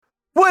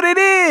what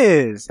it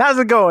is. How's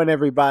it going,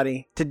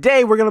 everybody?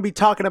 Today we're gonna be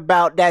talking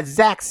about that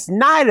Zach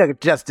Snyder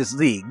Justice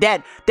League,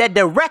 that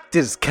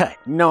director's cut.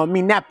 You know what I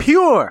mean? That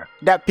pure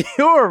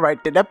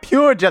right there, that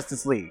pure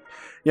Justice League.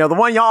 You know, the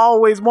one y'all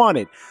always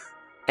wanted,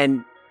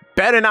 and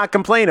better not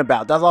complain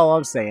about. That's all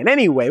I'm saying.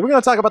 Anyway, we're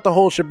gonna talk about the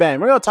whole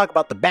shebang. We're gonna talk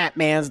about the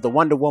Batmans, the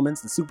Wonder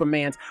Womans, the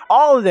Supermans,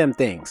 all of them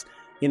things.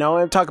 You know,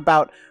 and talk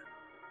about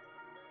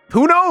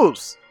who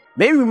knows.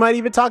 Maybe we might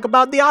even talk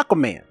about the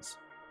Aquamans.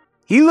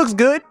 He looks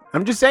good.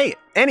 I'm just saying.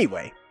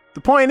 Anyway, the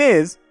point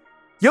is,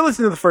 you're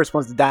listening to The First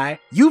Ones to Die.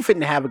 You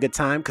fitting to have a good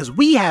time because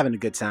we having a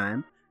good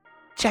time.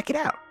 Check it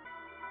out.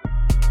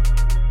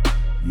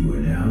 You are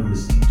now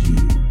listening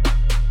to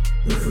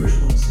The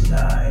First Ones to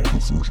Die. The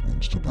First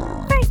Ones to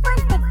Die. First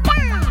Ones to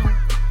Die.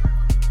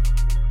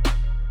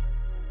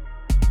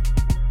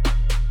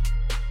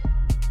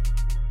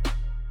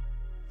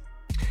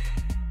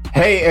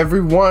 Hey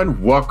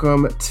everyone,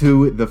 welcome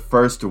to The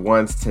First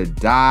Ones to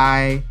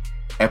Die.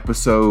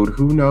 Episode,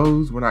 who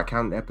knows? We're not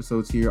counting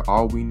episodes here.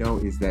 All we know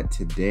is that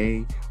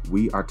today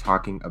we are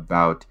talking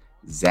about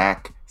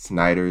Zach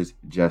Snyder's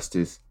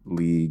Justice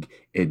League.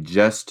 It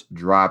just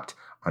dropped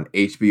on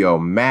HBO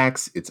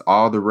Max. It's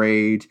all the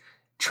rage,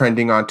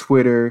 trending on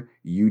Twitter,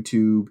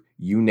 YouTube,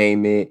 you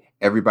name it.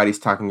 Everybody's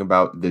talking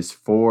about this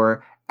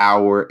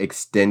 4-hour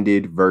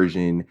extended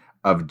version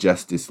of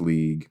Justice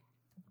League.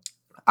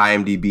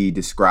 IMDb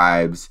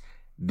describes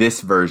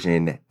this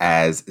version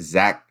as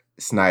Zach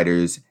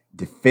Snyder's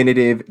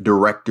definitive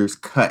director's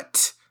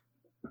cut,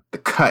 the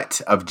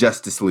cut of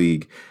Justice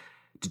League.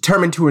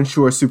 Determined to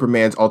ensure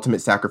Superman's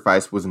ultimate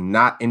sacrifice was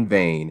not in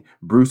vain,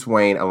 Bruce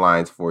Wayne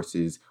aligns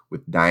forces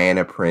with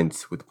Diana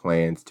Prince with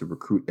plans to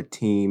recruit a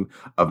team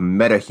of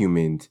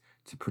metahumans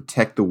to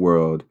protect the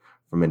world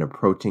from an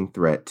approaching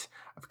threat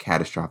of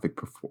catastrophic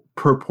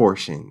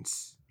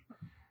proportions.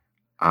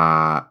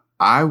 I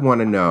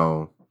want to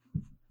know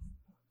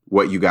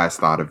what you guys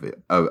thought of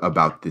it,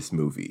 about this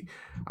movie.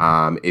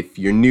 If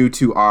you're new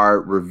to our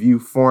review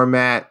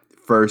format,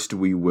 first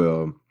we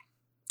will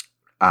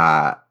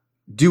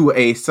do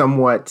a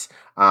somewhat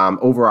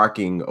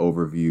overarching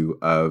overview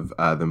of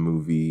the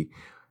movie,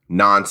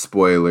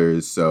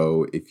 non-spoilers.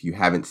 So if you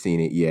haven't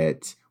seen it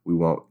yet, we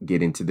won't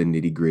get into the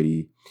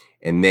nitty-gritty.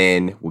 And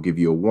then we'll give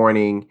you a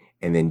warning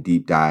and then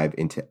deep dive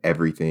into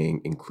everything,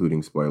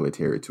 including spoiler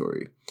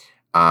territory.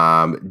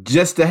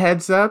 Just a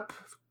heads up,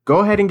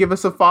 go ahead and give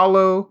us a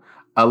follow,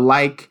 a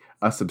like,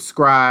 a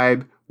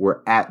subscribe.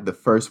 We're at The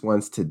First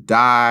Ones to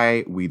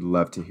Die. We'd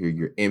love to hear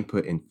your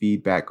input and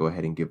feedback. Go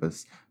ahead and give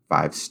us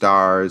 5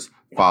 stars.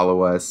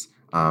 Follow us,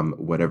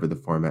 whatever the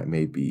format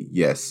may be.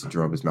 Yes,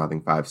 Jerome is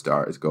mouthing 5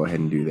 stars. Go ahead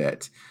and do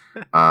that.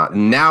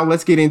 Now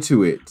let's get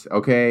into it,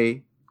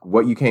 okay?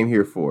 What you came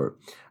here for.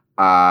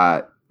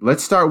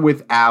 Let's start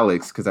with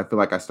Alex, because I feel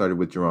like I started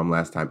with Jerome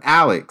last time.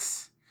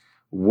 Alex,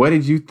 what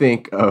did you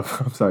think of...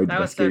 I'm sorry.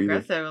 That was so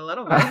aggressive a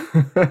little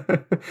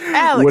bit.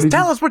 Alex,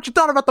 tell us what you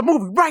thought about the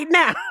movie right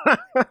now.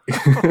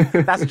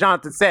 That's what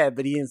Jonathan said,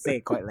 but he didn't say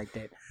it quite like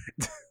that.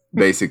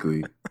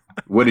 Basically.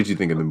 What did you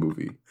think of the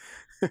movie?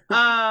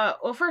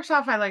 Well, first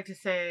off, I'd like to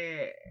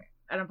say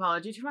an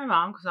apology to my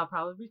mom, because I'll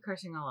probably be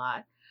cursing a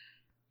lot.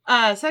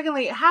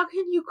 Secondly, how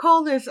can you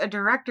call this a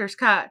director's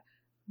cut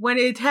when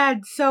it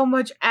had so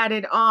much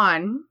added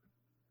on?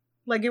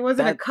 Like, it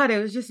wasn't a cut, it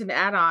was just an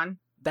add-on.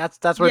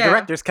 That's what a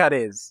director's cut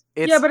is.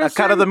 It's but a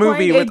cut of the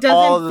movie with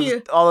all the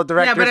director's extra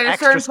stuff. Yeah, but at a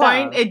certain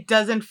point, it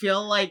doesn't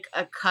feel like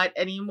a cut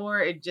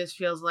anymore. It just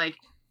feels like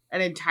an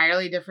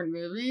entirely different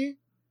movie.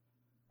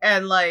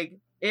 And, like,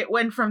 it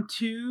went from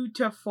 2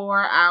 to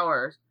 4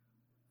 hours.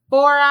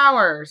 4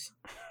 hours!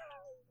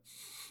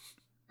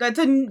 That's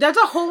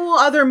a whole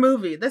other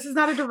movie. This is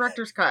not a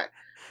director's cut.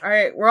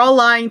 Alright, we're all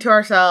lying to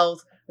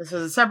ourselves. This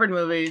was a separate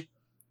movie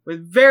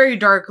with very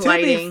dark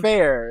lighting. To be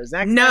fair,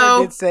 Zach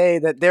Snyder did say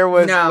that there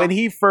was, when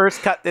he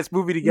first cut this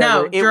movie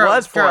together, it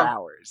was 4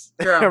 hours.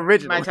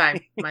 Originally.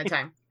 My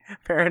time.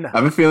 Fair enough. I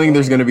have a feeling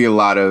there's going to be a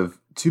lot of,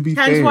 to be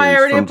fair. Hence why I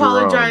already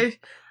apologized.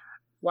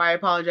 Why I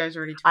apologize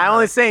already. I'm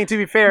only saying to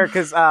be fair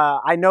because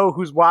I know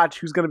who's going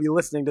to be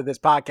listening to this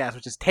podcast,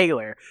 which is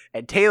Taylor.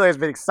 And Taylor has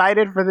been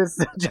excited for this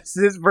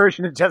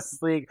version of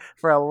Justice League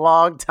for a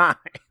long time.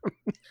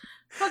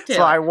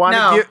 So I want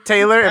to give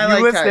Taylor, if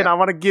you're listening, I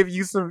want to give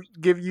you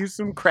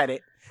some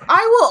credit.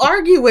 I will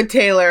argue with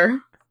Taylor,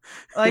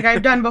 like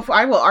I've done before.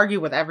 I will argue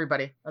with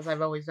everybody, as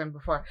I've always done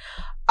before.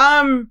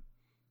 I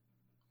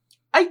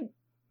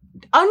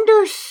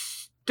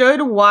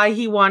understood why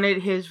he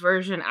wanted his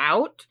version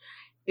out.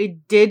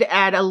 It did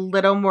add a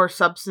little more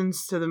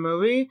substance to the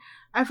movie.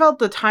 I felt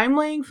the time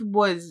length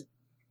was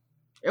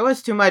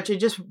too much. It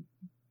just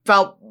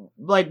felt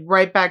like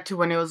right back to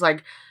when it was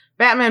like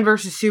Batman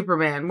versus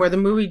Superman, where the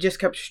movie just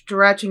kept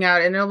stretching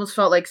out and it almost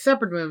felt like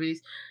separate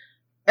movies.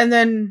 And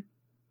then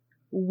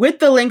with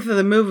the length of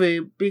the movie,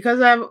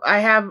 because I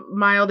have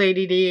mild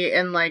ADD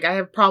and like I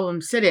have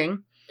problems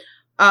sitting,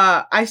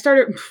 I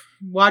started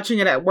watching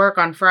it at work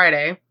on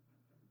Friday.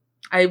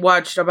 I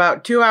watched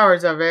about 2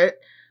 hours of it.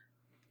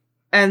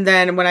 And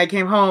then when I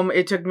came home,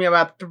 it took me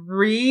about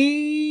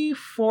 3-4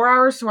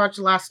 hours to watch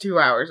the last 2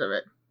 hours of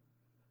it.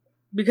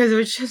 because it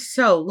was just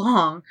so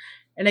long.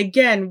 And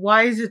again,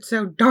 why is it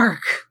so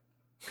dark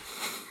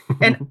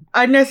and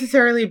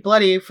unnecessarily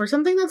bloody for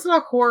something that's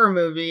not a horror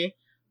movie?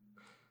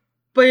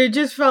 But it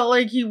just felt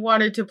like he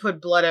wanted to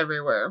put blood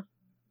everywhere.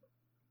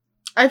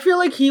 I feel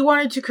like he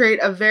wanted to create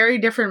a very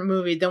different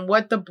movie than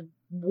what the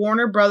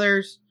Warner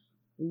Brothers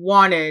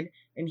wanted,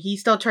 and he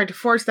still tried to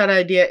force that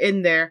idea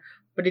in there,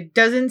 but it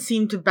doesn't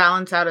seem to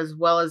balance out as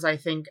well as I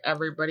think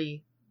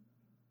everybody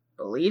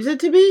believes it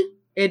to be.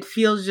 It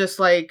feels just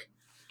like,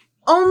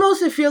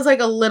 almost it feels like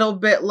a little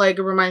bit like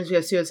it reminds me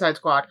of Suicide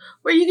Squad,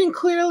 where you can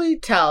clearly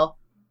tell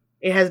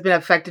it has been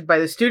affected by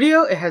the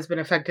studio, it has been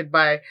affected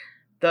by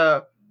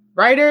the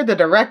writer, the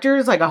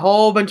directors, like a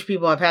whole bunch of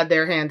people have had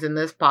their hands in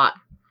this pot.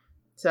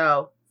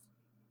 So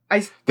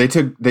they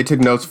took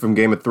notes from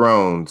Game of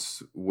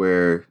Thrones,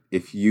 where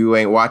if you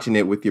ain't watching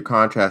it with your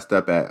contrast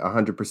up at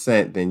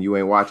 100%, then you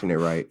ain't watching it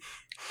right.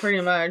 Pretty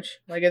much.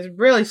 Like, it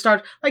really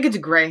starts, like, it's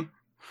gray.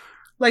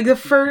 Like, the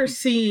first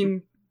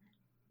scene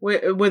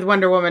with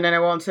Wonder Woman, and I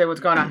won't say what's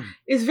going on,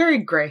 is very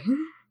gray.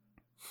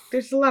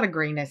 There's a lot of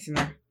grayness in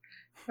there.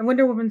 And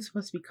Wonder Woman's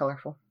supposed to be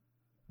colorful.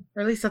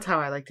 Or at least that's how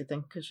I like to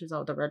think, because she's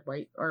all the red,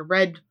 white, or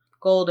red,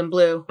 gold, and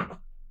blue. But,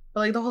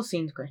 like, the whole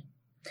scene's gray.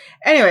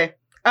 Anyway,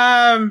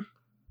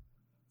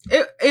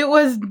 it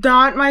was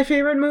not my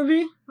favorite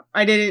movie.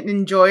 I didn't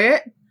enjoy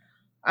it.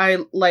 I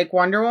like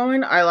Wonder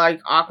Woman. I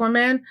like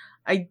Aquaman.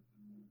 I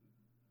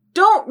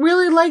don't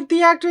really like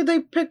the actor they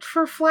picked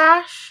for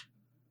Flash.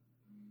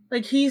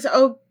 Like, he's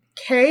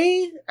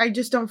okay. I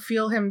just don't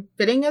feel him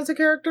fitting as a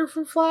character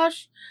for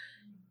Flash.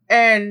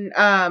 And,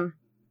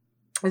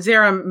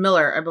 Ezra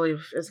Miller, I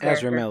believe, is the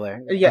character. Ezra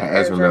Miller. Yeah,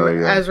 Ezra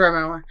Miller, yeah. Ezra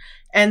Miller.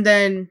 And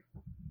then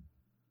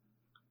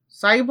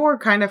Cyborg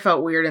kind of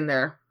felt weird in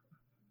there.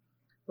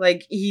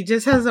 Like, he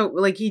just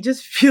he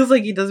just feels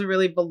like he doesn't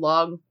really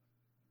belong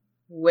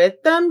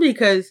with them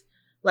because,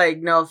 like,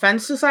 no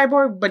offense to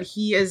Cyborg, but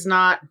he is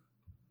not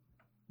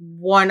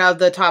one of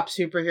the top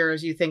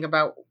superheroes you think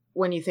about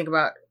when you think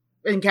about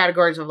in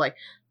categories of, like,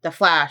 The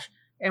Flash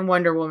and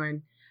Wonder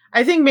Woman.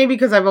 I think maybe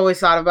because I've always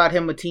thought about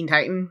him with Teen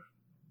Titan.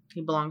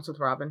 He belongs with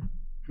Robin.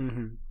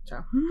 Mm-hmm.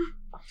 So,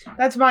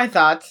 that's my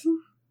thoughts.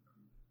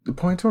 The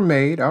points were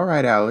made. All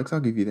right, Alex, I'll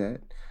give you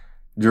that.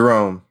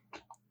 Jerome,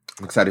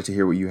 I'm excited to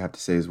hear what you have to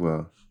say as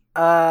well.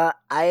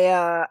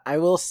 I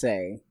will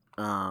say,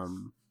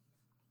 to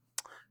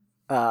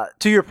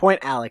your point,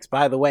 Alex,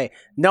 by the way,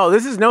 no,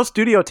 this is no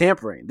studio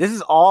tampering. This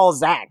is all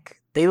Zach.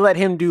 They let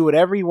him do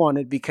whatever he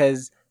wanted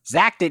because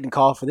Zach didn't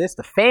call for this.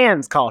 The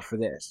fans called for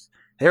this.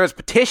 There was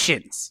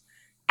petitions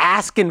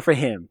asking for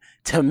him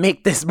to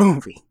make this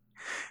movie.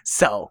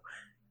 So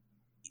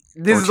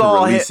this is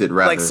all release it,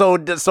 rather. like so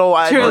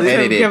I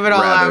edit it, give it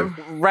all rather. out.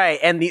 Right,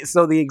 and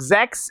the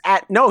execs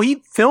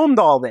he filmed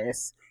all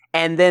this,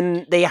 and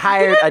then they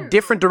hired a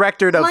different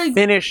director to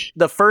finish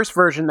the first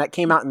version that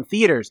came out in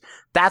theaters.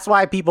 That's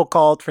why people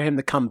called for him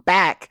to come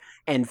back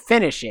and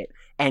finish it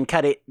and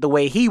cut it the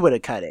way he would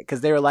have cut it,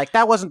 because they were like,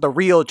 that wasn't the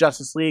real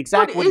Justice League.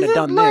 Zach wouldn't have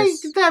done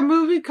this. Like that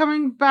movie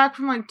coming back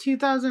from like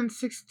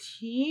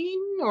 2016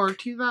 or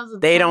 2017?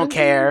 They don't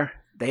care.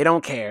 They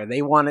don't care.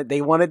 They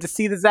wanted to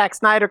see the Zack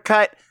Snyder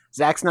cut.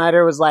 Zack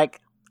Snyder was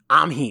like,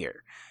 I'm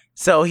here.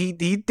 So he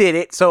did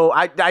it. So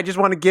I just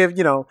want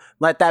to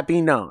let that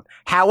be known.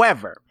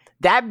 However,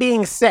 that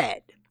being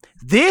said,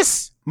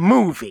 this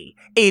movie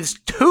is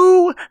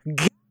too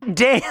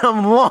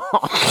damn long.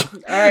 All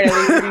right, at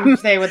least we can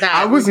stay with that.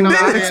 I was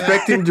not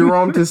expecting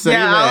Jerome to say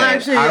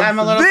that. I'm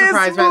a little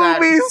surprised by that.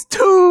 This movie's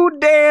too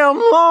damn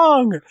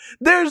long.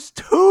 There's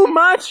too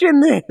much in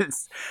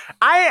this.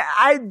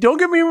 I don't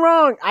get me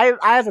wrong. I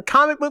as a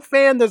comic book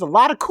fan, there's a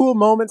lot of cool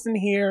moments in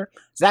here.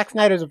 Zack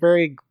Snyder's a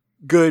very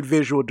good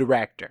visual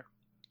director.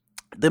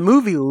 The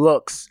movie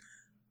looks,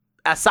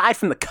 aside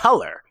from the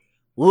color,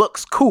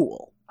 looks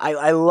cool.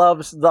 I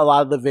love a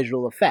lot of the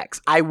visual effects.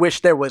 I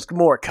wish there was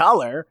more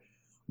color.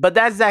 But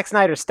that's Zack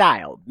Snyder's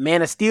style.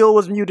 Man of Steel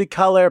was muted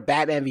color.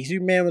 Batman v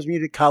Superman was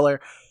muted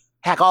color.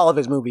 Heck, all of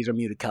his movies are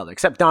muted color,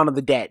 except Dawn of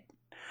the Dead.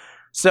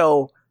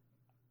 So,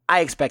 I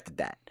expected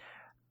that.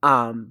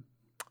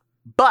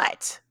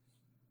 But,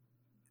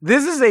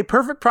 this is a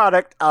perfect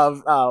product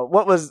of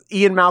what was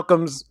Ian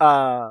Malcolm's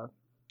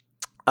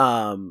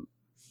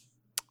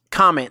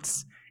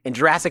comments in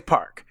Jurassic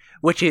Park,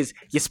 which is,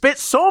 you spent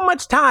so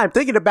much time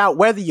thinking about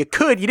whether you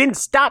could, you didn't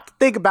stop to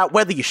think about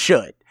whether you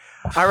should.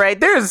 All right,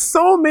 there's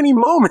so many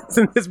moments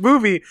in this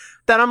movie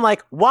that I'm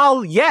like,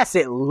 while yes,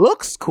 it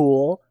looks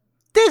cool,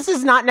 this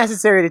is not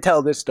necessary to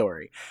tell this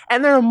story.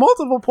 And there are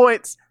multiple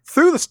points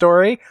through the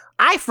story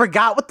I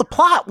forgot what the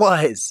plot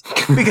was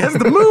because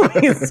the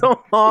movie is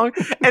so long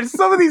and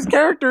some of these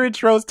character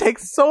intros take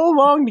so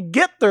long to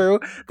get through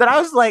that I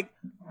was like,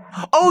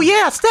 oh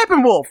yeah,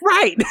 Steppenwolf,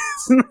 right.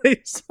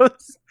 So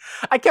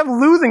I kept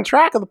losing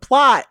track of the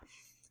plot.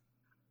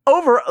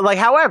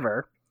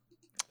 However,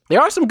 there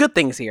are some good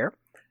things here.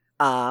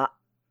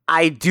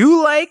 I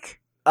do like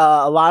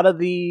a lot of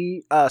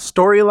the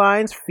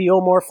storylines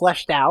feel more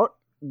fleshed out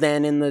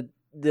than in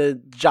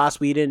the Joss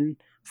Whedon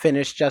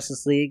finished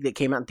Justice League that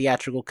came out in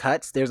theatrical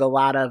cuts. There's a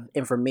lot of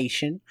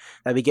information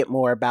that we get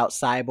more about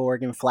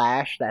Cyborg and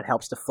Flash that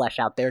helps to flesh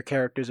out their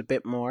characters a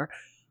bit more.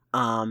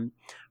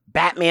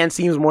 Batman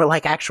seems more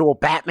like actual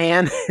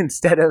Batman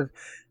instead of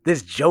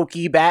this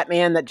jokey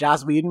Batman that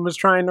Joss Whedon was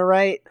trying to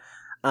write.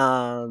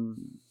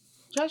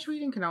 Josh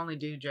Whedon can only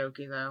do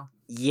jokey though.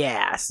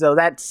 Yeah, so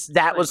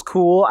that was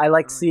cool. I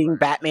liked seeing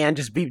Batman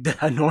just be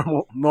a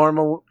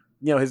normal,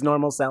 his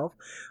normal self.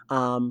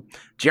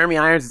 Jeremy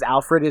Irons as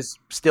Alfred is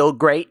still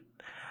great.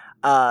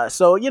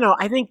 So,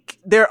 I think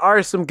there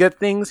are some good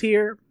things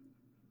here.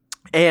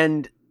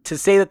 And to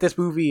say that this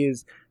movie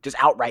is just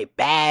outright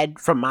bad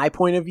from my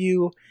point of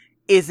view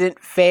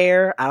isn't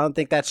fair. I don't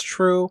think that's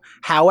true.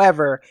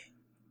 However,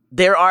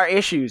 there are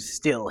issues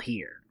still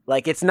here.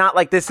 Like, it's not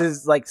like this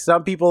is like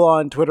some people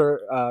on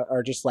Twitter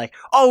are just like,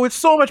 oh, it's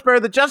so much better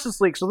than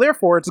Justice League, so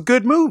therefore it's a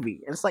good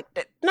movie. And it's like,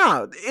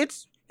 no,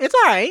 it's all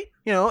right.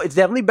 It's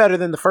definitely better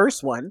than the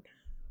first one,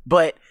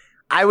 but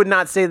I would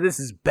not say this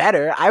is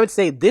better. I would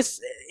say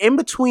this in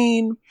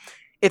between.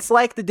 It's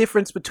like the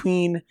difference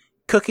between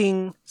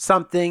cooking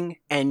something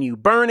and you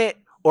burn it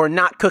or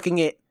not cooking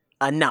it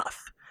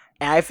enough.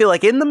 And I feel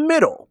like in the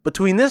middle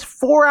between this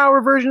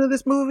 4-hour version of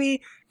this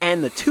movie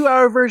and the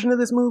 2-hour version of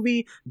this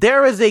movie,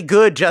 there is a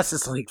good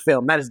Justice League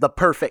film. That is the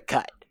perfect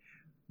cut.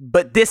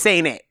 But this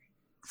ain't it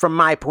from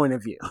my point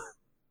of view.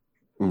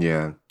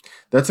 Yeah,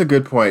 that's a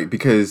good point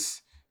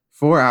because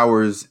 4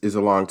 hours is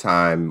a long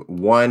time.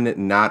 One,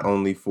 not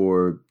only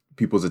for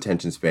people's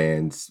attention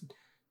spans.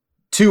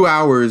 2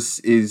 hours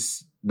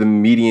is the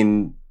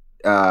median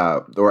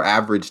or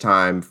average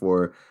time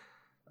for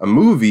a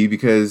movie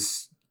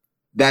because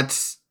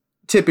that's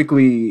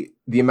typically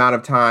the amount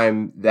of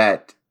time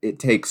that it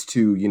takes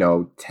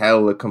to,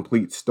 tell a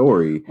complete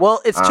story.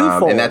 Well, it's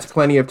twofold. And that's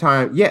plenty of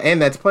time. Yeah,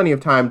 and that's plenty of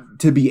time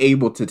to be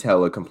able to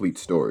tell a complete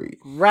story.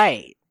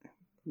 Right.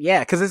 Yeah,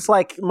 because it's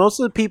like most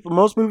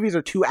movies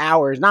are 2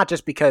 hours, not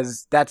just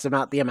because that's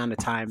about the amount of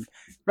time,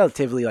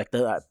 relatively like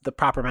the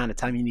proper amount of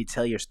time you need to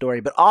tell your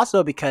story, but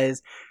also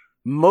because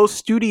most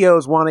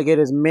studios want to get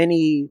as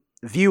many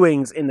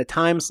viewings in the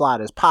time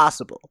slot as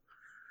possible.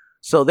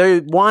 So they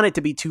want it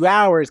to be 2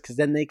 hours because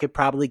then they could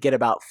probably get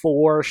about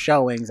 4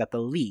 showings at the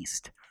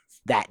least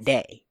that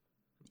day.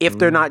 If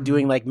they're not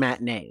doing like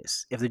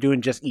matinees, if they're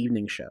doing just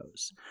evening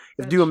shows.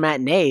 If they're doing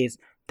matinees,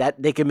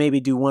 that they could maybe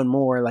do one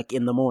more like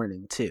in the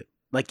morning too.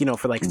 Like,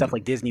 for like stuff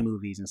like Disney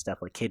movies and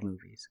stuff like kid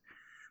movies.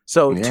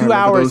 So 2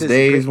 hours those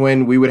days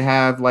when we would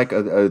have like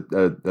a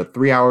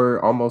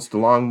 3-hour almost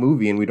long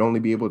movie and we'd only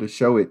be able to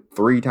show it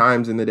 3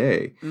 times in the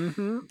day.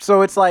 Mm-hmm.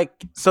 So it's like,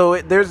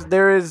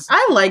 there is.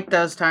 I like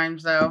those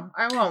times though.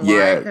 I won't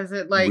lie because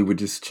it we would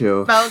just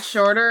chill. Felt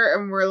shorter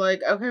and we're like,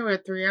 okay, we're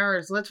at 3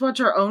 hours. Let's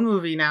watch our own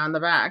movie now in the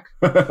back.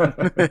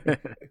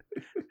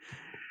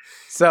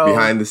 So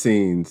behind the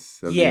scenes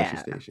of the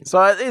Interstation.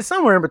 So it's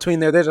somewhere in between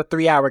there. There's a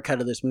 3-hour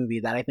cut of this movie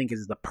that I think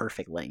is the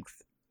perfect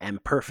length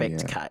and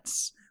perfect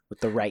cuts with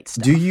the right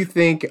stuff. Do you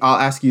think, I'll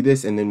ask you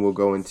this and then we'll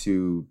go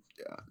into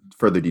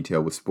further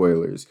detail with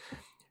spoilers.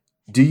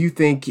 Do you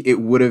think it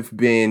would have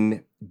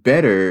been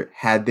better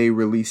had they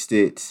released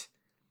it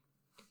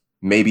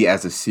maybe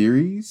as a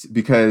series?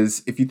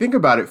 Because if you think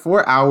about it,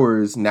 4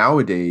 hours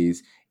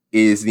nowadays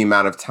is the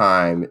amount of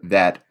time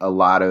that a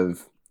lot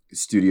of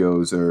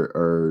studios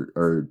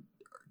or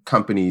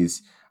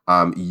companies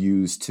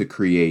use to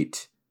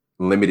create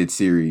limited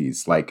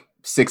series, like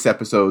 6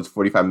 episodes,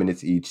 45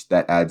 minutes each.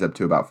 That adds up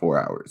to about 4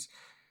 hours.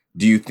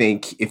 Do you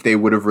think if they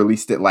would have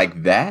released it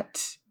like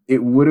that,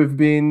 it would have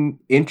been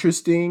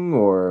interesting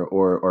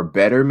or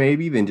better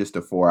maybe than just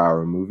a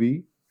 4-hour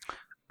movie?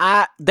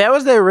 That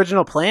was the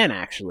original plan,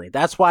 actually.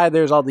 That's why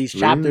there's all these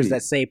chapters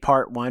that say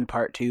part 1,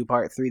 part 2,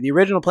 part 3. The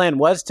original plan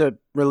was to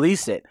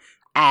release it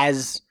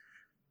as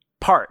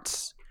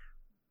parts,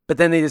 but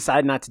then they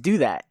decided not to do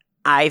that.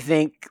 I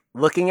think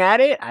looking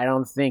at it, I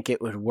don't think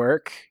it would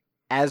work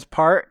as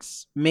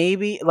parts,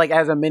 maybe like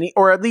as a mini,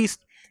 or at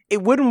least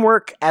it wouldn't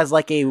work as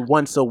like a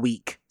once a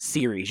week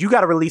series. You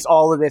got to release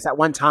all of this at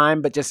one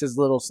time, but just as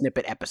little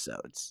snippet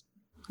episodes.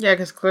 Yeah,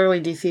 because clearly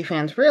DC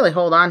fans really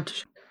hold on to.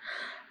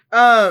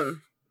 I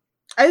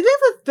think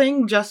the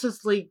thing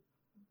Justice League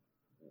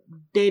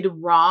did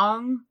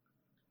wrong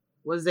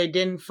was they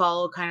didn't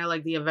follow kind of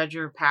like the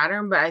Avenger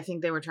pattern, but I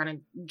think they were trying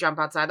to jump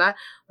outside that,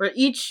 where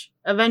each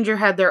Avenger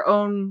had their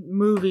own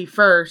movie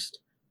first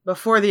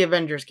before the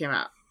Avengers came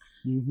out.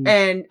 Mm-hmm.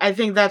 And I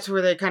think that's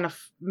where they kind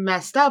of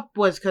messed up,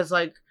 was because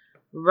like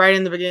right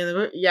in the beginning of the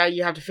movie,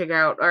 you have to figure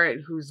out, all right,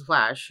 who's the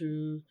Flash?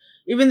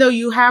 Even though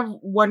you have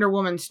Wonder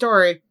Woman's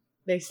story,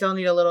 they still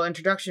need a little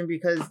introduction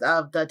because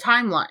of the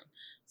timeline.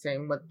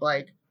 Same with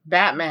like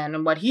Batman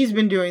and what he's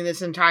been doing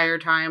this entire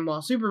time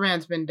while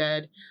Superman's been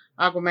dead,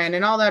 Aquaman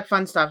and all that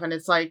fun stuff. And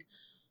it's like,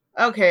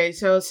 okay,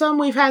 so some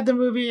we've had the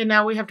movie and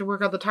now we have to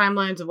work out the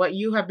timelines of what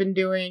you have been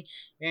doing,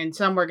 and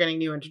some we're getting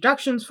new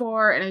introductions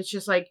for, and it's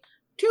just like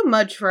too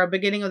much for a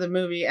beginning of the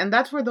movie. And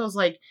that's where those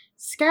like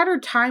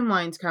scattered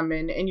timelines come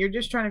in, and you're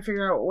just trying to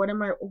figure out what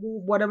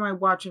am I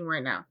watching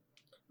right now?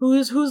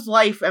 Whose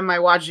life am I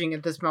watching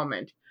at this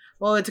moment?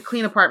 Well, it's a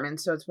clean apartment,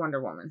 so it's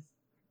Wonder Woman.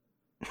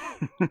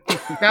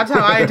 That's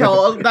how I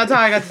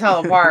got to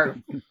tell apart.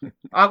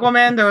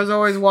 Aquaman, there was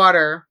always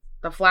water.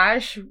 The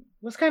Flash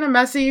was kind of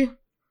messy.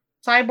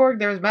 Cyborg,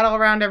 there was metal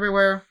around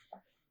everywhere.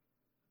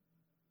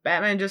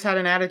 Batman just had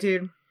an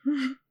attitude.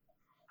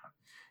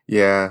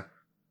 Yeah.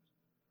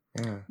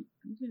 You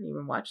didn't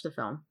even watch the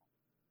film.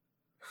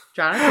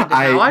 Jonathan did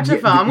not watch the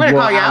film. I'm going to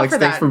call you out Alex, for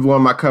that. thanks for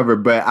blowing my cover,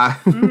 but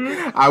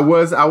I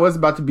was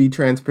about to be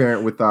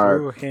transparent with our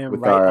Threw him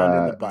with right our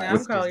under the bus.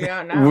 I'm calling you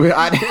out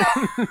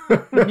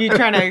now. You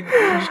trying to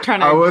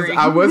agree.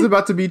 I was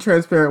about to be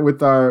transparent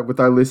with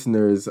our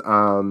listeners.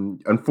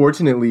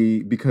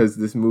 Unfortunately, because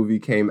this movie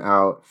came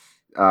out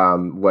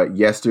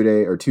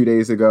yesterday or 2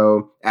 days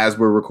ago, as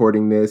we're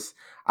recording this,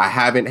 I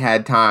haven't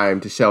had time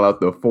to shell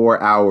out the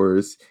 4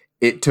 hours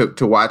it took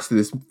to watch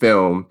this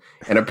film,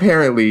 and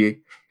apparently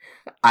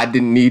I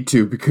didn't need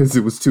to because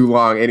it was too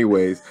long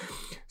anyways.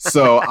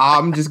 So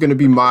I'm just going to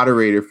be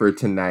moderator for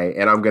tonight,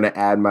 and I'm going to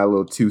add my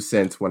little 2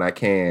 cents when I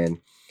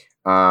can.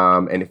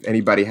 And if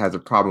anybody has a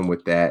problem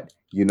with that,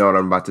 you know what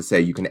I'm about to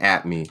say. You can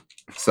at me.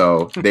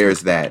 So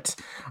there's that.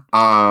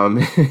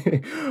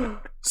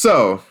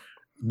 So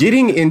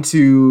getting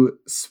into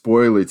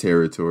spoiler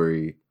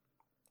territory,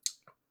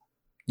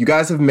 you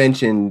guys have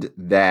mentioned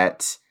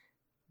that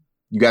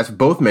you guys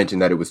both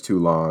mentioned that it was too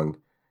long.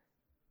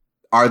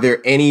 Are there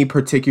any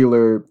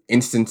particular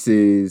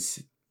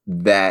instances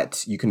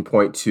that you can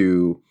point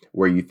to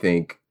where you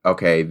think,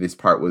 okay, this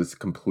part was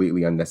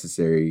completely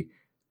unnecessary?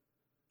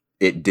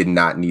 It did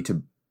not need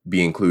to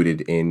be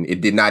included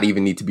it did not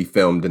even need to be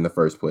filmed in the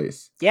first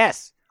place.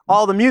 Yes.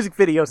 All the music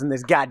videos in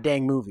this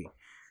goddamn movie.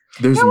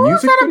 There's what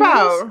music was that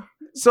videos? about?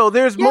 So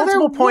there's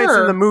multiple there points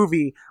in were. the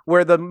movie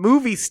where the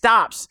movie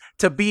stops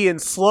to be in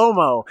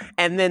slow-mo,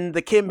 and then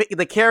the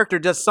character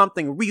does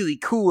something really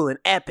cool and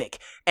epic,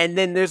 and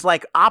then there's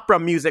like opera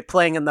music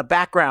playing in the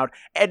background,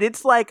 and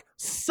it's like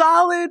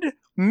solid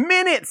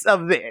minutes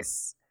of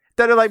this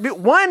that are like,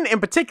 one in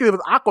particular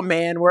with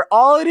Aquaman, where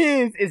all it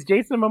is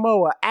Jason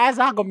Momoa as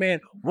Aquaman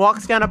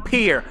walks down a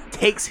pier,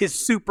 takes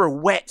his super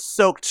wet,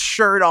 soaked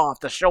shirt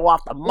off to show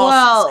off the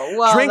muscles,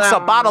 Well, drinks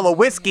that a bottle of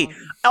whiskey,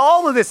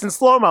 all of this in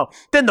slow-mo.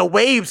 Then the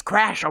waves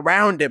crash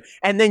around him,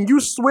 and then you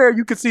swear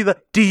you could see the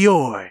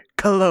Dior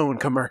cologne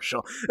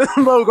commercial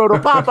logo to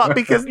pop up,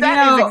 because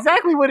that is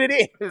exactly what it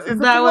is. It's the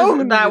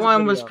cologne That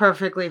one music was video.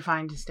 perfectly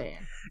fine to stay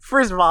in.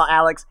 First of all,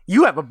 Alex,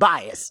 you have a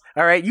bias,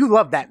 all right? You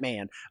love that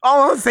man.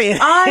 All I'm saying,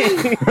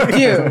 I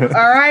do.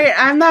 All right,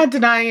 I'm not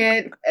denying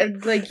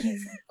it. Like,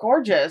 he's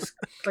gorgeous.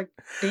 Like,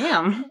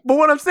 damn. But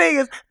what I'm saying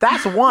is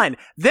that's one.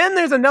 Then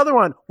there's another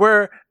one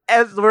where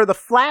the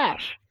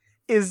Flash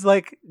is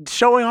like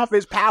showing off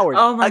his powers.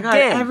 Oh my god!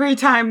 Again. Every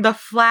time the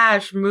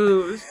Flash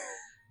moves,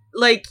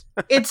 like,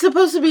 it's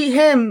supposed to be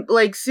him,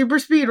 like, super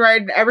speed,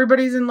 right? And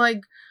everybody's in like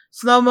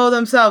slow mo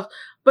themselves,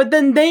 but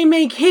then they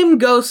make him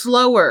go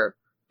slower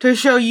to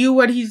show you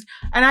what he's,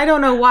 and I don't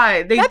know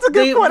why. That's a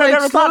good point. I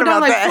never thought about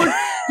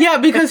that. Yeah,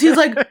 because he's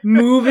like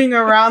moving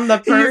around the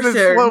person. He's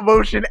in slow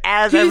motion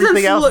as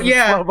everything else is in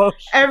slow motion.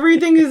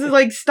 Everything is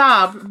like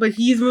stopped, but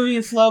he's moving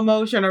in slow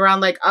motion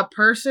around like a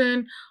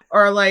person,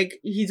 or like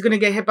he's gonna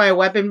get hit by a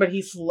weapon, but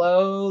he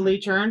slowly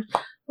turns.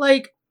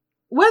 Like,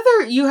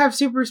 whether you have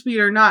super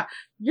speed or not,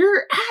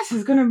 your ass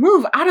is gonna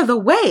move out of the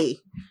way.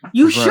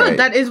 You should. Right.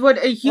 That is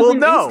what a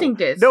human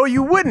instinct is. No,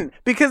 you wouldn't,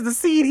 because the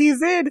scene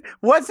he's in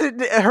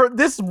wasn't her.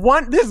 This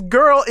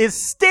girl is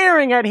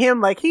staring at him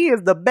like he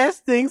is the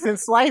best thing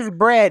since sliced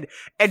bread,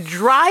 and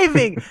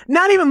driving,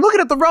 not even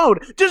looking at the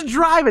road, just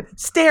driving,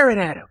 staring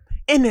at him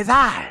in his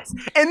eyes,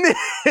 and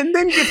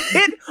then gets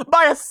hit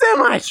by a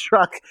semi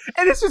truck,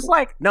 and it's just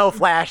like, no,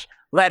 Flash.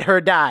 Let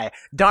her die.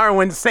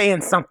 Darwin's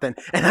saying something,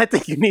 and I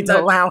think you need to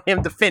allow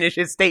him to finish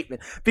his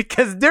statement,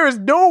 because there is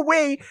no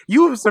way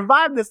you have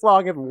survived this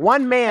long if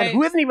one man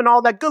who isn't even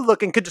all that good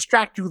looking could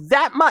distract you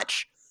that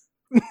much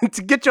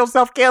to get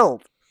yourself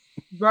killed.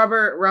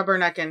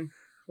 Rubbernecking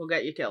will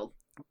get you killed.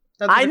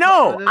 I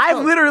know.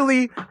 I've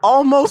literally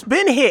almost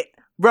been hit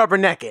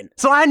rubbernecking,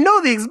 so I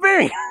know the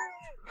experience.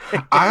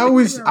 I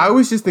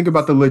always just think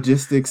about the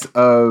logistics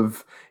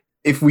of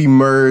if we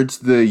merge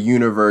the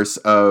universe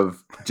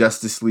of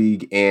Justice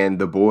League and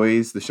The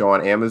Boys, the show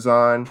on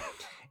Amazon,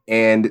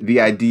 and the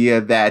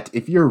idea that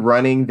if you're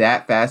running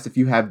that fast, if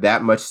you have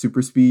that much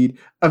super speed,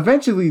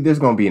 eventually there's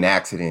going to be an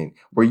accident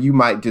where you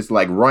might just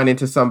like run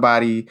into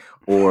somebody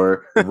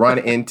or run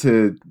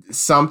into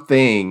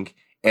something,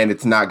 and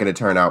it's not going to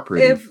turn out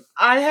pretty. If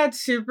I had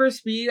super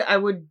speed, I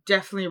would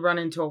definitely run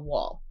into a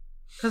wall.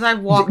 Because I've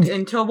walked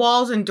into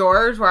walls and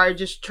doors where I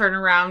just turn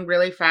around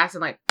really fast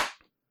and like,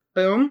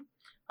 boom.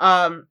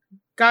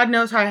 God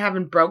knows how I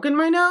haven't broken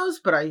my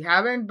nose, but I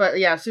haven't. But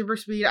yeah, super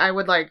speed, I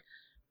would like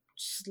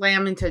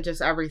slam into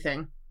just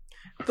everything.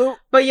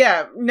 But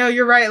yeah, no,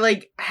 you're right.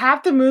 Like,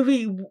 half the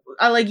movie,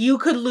 like, you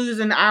could lose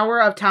an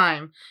hour of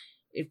time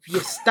if you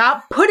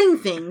stop putting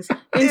things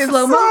in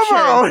slow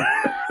motion.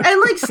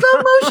 And like,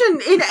 slow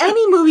motion in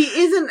any movie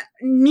isn't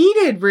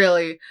needed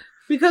really,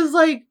 because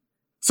like,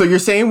 So you're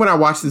saying when I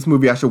watch this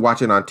movie, I should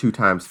watch it on 2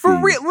 times speed?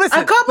 For real, listen.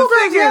 A couple the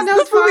thing times, is,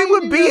 this movie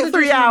would be fine,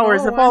 3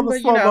 hours if all the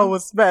but, slow mo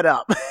was sped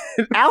up.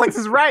 Alex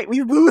is right.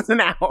 We lose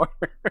an hour.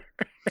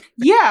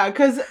 Yeah,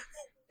 because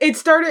it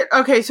started.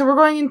 Okay, so we're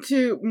going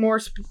into more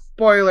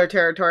spoiler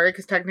territory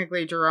because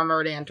technically Jerome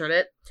already entered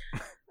it.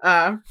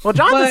 Well,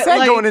 Jonathan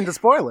said going into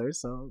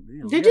spoilers. So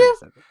did you?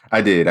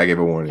 I did. I gave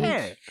a warning.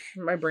 Yeah.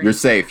 My brain. You're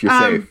safe. You're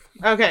safe.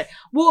 Okay.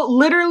 Well,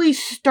 literally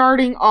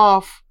starting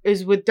off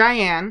is with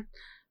Diane,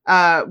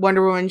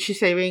 Wonder Woman. She's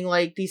saving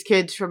like these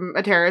kids from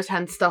a terrorist.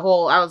 Hence the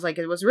whole. I was like,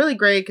 it was really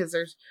great because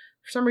there's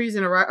for some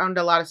reason around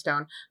a lot of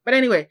stone. But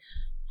anyway,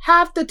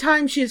 half the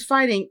time she is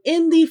fighting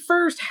in the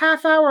first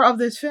half hour of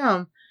this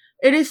film,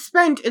 it is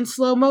spent in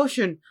slow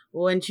motion.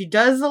 When she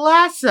does the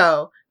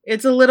lasso,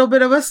 it's a little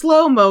bit of a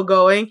slow-mo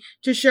going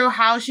to show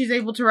how she's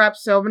able to wrap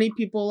so many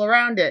people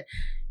around it.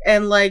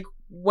 And, like,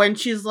 when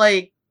she's,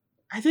 like,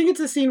 I think it's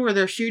a scene where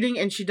they're shooting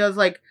and she does,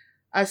 like,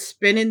 a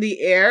spin in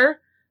the air.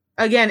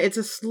 Again, it's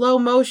a slow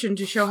motion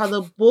to show how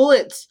the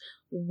bullets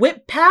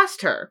whip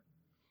past her.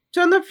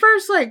 So in the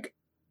first, like,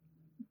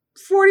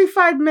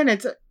 45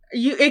 minutes,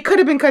 it could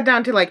have been cut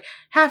down to, like,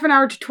 half an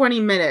hour to 20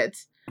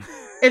 minutes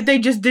if they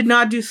just did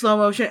not do slow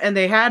motion and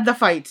they had the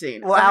fight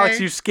scene. Well, okay? Alex,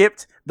 you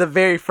skipped the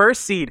very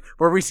first scene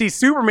where we see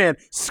Superman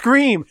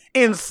scream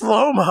in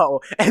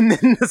slow-mo, and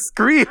then the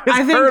scream is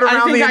heard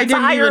around the entire world. I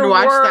didn't even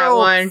watch that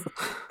one.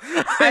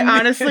 I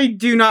honestly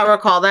do not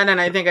recall that,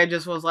 and I think I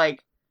just was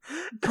like,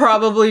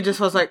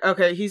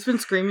 okay, he's been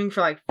screaming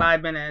for like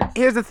 5 minutes.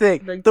 Here's the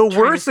thing. Like,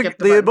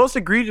 the most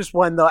egregious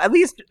one, though, at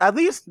least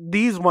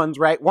these ones,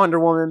 right? Wonder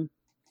Woman,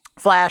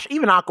 Flash,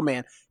 even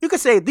Aquaman, you could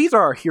say these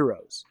are our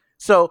heroes.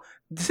 So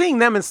seeing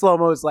them in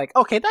slow-mo is like,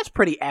 okay, that's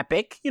pretty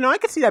epic. You know, I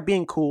could see that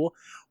being cool.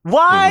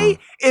 Why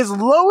is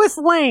Lois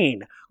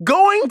Lane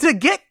going to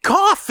get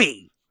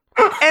coffee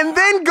and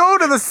then go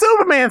to the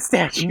Superman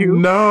statue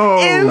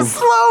in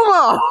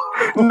slow-mo?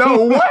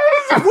 No way!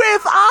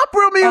 With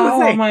opera music!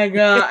 Oh my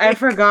god, I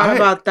forgot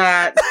about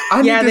that.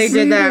 Yeah, they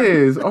did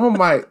that. Oh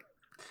my...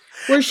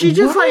 Where she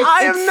just like...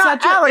 I am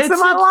not... Alex,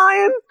 am I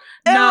lying?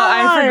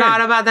 I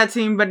forgot about that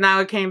scene, but now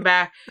it came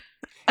back.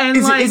 And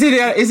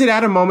is it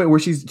at a moment where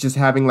she's just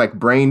having like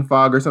brain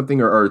fog or something,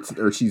 or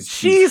she's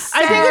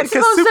sad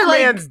because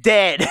Superman's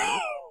dead?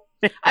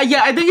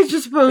 Yeah, I think it's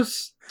just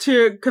supposed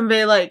to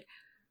convey like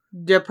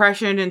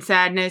depression and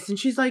sadness, and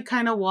she's like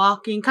kind of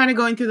walking, kind of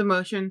going through the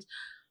motions.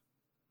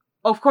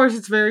 Of course,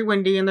 it's very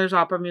windy and there's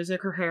opera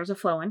music. Her hair's a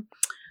flowing,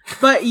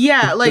 but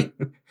yeah, like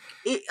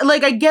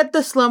I get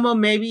the slow mo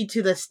maybe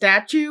to the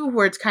statue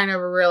where it's kind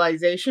of a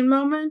realization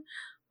moment.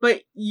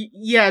 But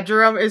yeah,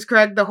 Jerome is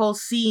correct. The whole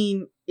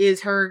scene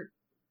is her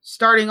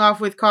starting off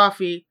with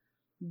coffee,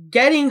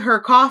 getting her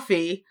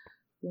coffee,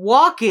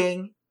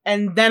 walking,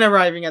 and then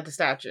arriving at the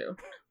statue,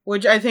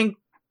 which I think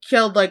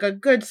killed like a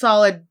good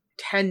solid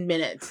 10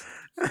 minutes.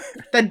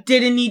 That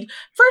didn't need...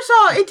 First of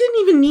all, it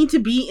didn't even need to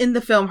be in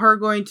the film. Her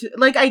going to...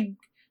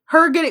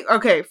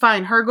 Okay,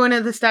 fine. Her going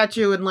to the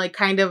statue and like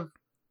kind of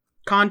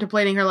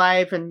contemplating her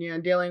life and, you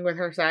know, dealing with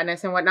her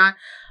sadness and whatnot.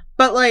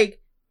 But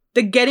like,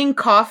 the getting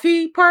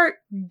coffee part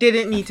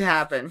didn't need to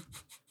happen.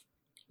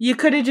 You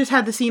could have just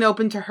had the scene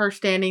open to her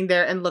standing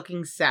there and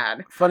looking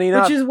sad. Funny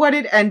enough, which is what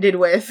it ended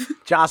with.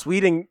 Joss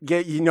Whedon,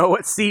 you know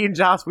what scene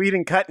Joss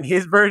Whedon cut in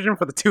his version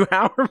for the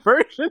 2-hour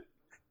version?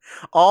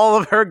 All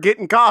of her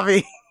getting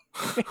coffee.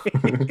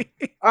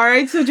 All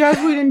right, so Joss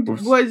Whedon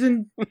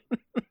wasn't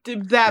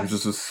that. It was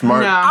just a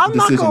smart I'm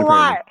decision. not gonna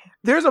lie.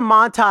 There's a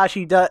montage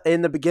he does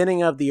in the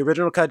beginning of the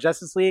original cut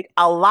Justice League.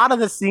 A lot of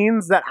the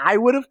scenes that I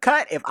would have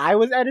cut if I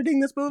was editing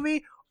this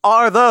movie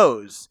are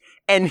those.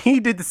 And he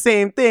did the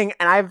same thing.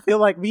 And I feel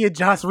like me and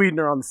Joss Whedon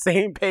are on the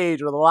same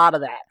page with a lot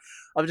of that.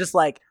 I'm just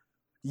like,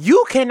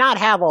 you cannot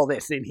have all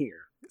this in here.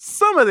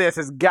 Some of this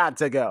has got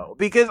to go.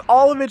 Because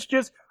all of it's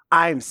just,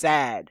 I'm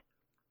sad.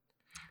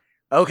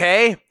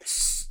 Okay?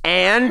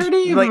 And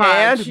moving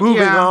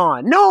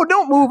on. No,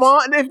 don't move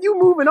on. If you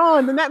moving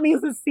on, then that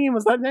means this scene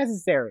was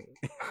unnecessary.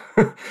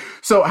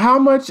 So how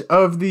much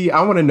of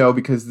I want to know,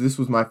 because this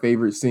was my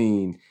favorite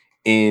scene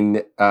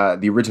in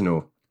the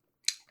original,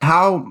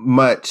 how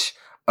much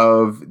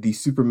of the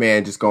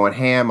Superman just going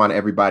ham on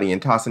everybody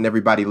and tossing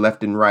everybody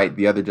left and right,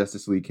 the other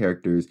Justice League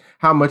characters,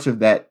 how much of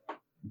that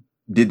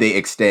did they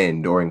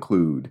extend or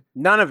include?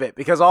 None of it,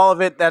 because all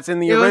of it that's in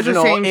the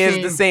original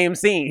is the same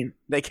scene.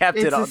 They kept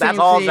it all. That's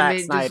all Zach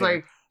Snyder. Just,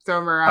 like, throw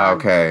them around.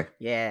 Okay.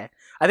 Yeah.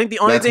 I think the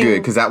only thing... That's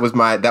good, because that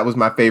was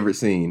my favorite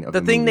scene of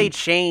the thing movie. they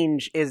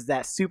change is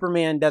that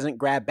Superman doesn't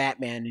grab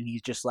Batman and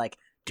he's just like,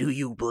 do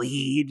you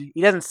bleed?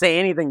 He doesn't say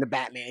anything to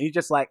Batman. He's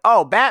just like,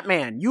 oh,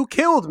 Batman, you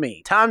killed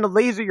me. Time to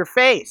laser your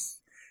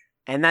face.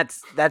 And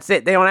that's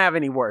it. They don't have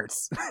any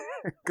words.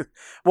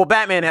 Well,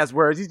 Batman has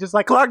words. He's just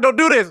like, Clark, don't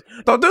do this.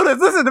 Don't do this.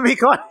 Listen to me,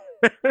 Clark.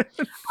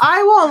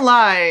 I won't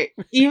lie.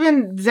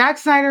 Even Zack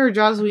Snyder or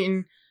Joss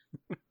Whedon,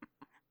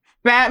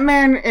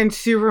 Batman and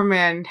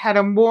Superman had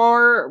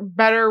a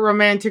better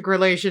romantic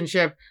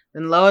relationship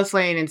than Lois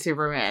Lane and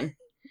Superman.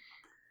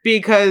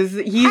 Because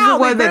he's the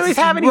one that's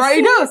have any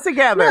scenes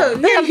together. No,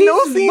 they have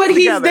no scenes but together.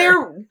 he's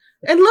there.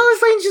 And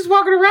Lois Lane's just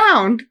walking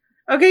around,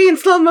 okay, in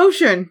slow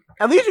motion.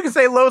 At least you can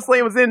say Lois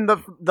Lane was in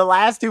the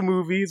last two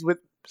movies with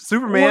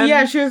Superman. Well,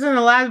 yeah, she was in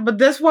the last, but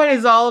this one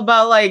is all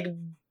about, like,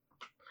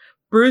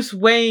 Bruce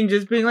Wayne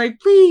just being like,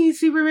 please,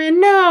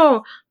 Superman,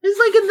 no. It's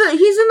like,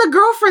 he's in the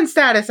girlfriend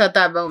status at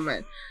that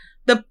moment.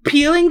 The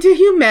appealing to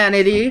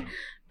humanity,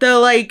 the,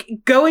 like,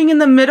 going in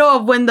the middle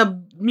of when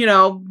the,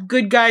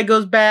 good guy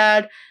goes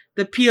bad,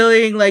 the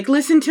peeling, like,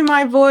 listen to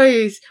my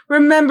voice.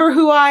 Remember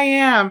who I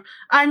am.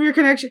 I'm your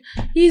connection.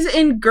 He's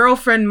in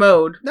girlfriend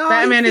mode. No,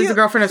 Batman is the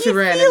girlfriend of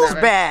Superman. He feels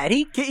bad.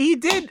 He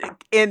did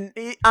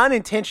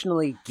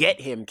unintentionally get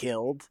him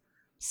killed,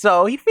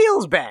 so he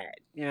feels bad.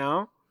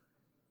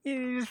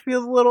 He just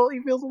feels a little. He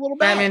feels a little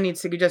bad. Batman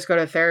needs to just go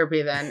to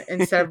therapy then,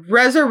 instead of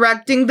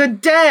resurrecting the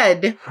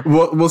dead.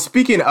 Well,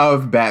 speaking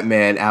of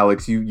Batman,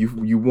 Alex,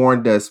 you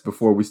warned us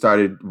before we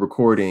started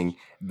recording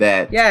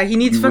that he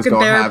needs fucking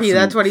therapy.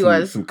 That's what he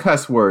was. Some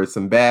cuss words,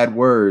 some bad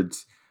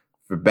words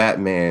for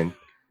Batman.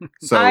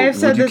 So,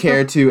 would you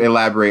care to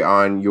elaborate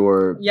on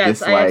your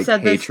dislike,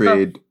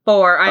 hatred?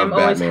 Before I'm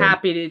always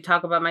happy to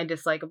talk about my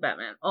dislike of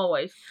Batman.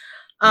 Always.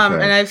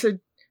 And I've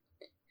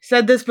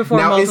said this before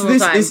multiple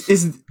times.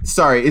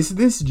 Is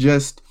this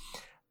just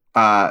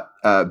Ben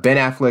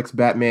Affleck's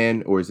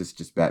Batman, or is this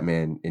just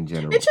Batman in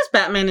general? It's just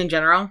Batman in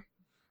general.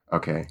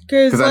 Okay.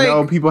 Because I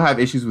know people have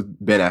issues with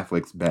Ben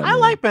Affleck's Batman. I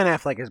like Ben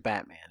Affleck as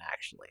Batman,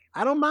 actually.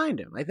 I don't mind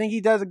him. I think he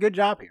does a good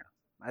job here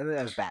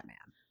as Batman.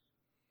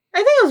 I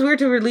think it was weird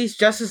to release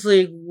Justice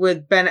League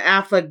with Ben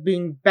Affleck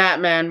being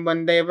Batman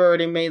when they've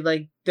already made,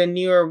 like, the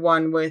newer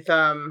one with,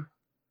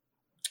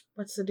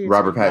 what's the dude's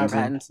Robert name?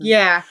 Pattinson?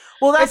 Yeah.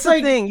 Well, that's the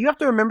thing. You have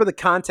to remember the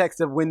context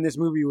of when this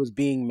movie was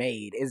being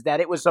made, is that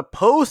it was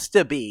supposed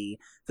to be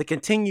the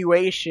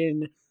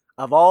continuation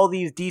of all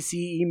these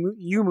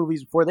DCEU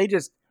movies before they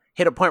just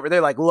hit a point where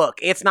they're like, look,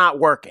 it's not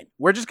working.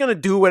 We're just going to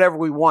do whatever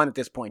we want at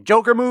this point.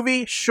 Joker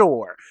movie?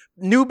 Sure.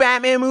 New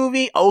Batman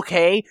movie?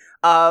 Okay.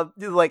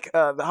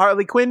 The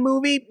Harley Quinn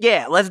movie?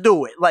 Yeah, let's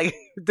do it. Like,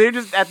 they're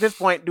just, at this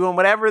point, doing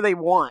whatever they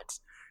want.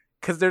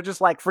 Because they're just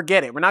like,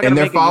 forget it. We're not going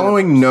to make it. And they're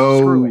following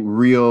no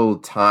real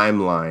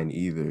timeline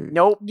either.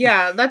 Nope.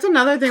 Yeah, that's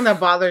another thing that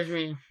bothers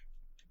me.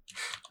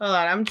 Hold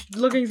on, I'm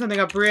looking something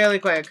up really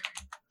quick.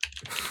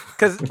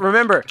 Because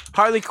remember,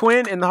 Harley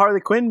Quinn in the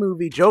Harley Quinn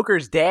movie,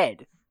 Joker's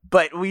dead.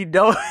 But we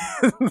don't.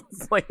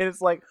 it's like,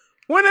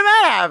 when did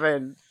that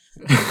happen?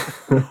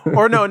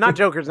 Or no, not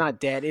Joker's not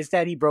dead. It's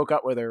that he broke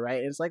up with her,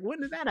 right? It's like, when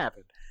did that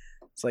happen?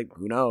 It's like,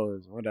 who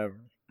knows? Whatever.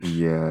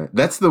 Yeah,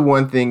 that's the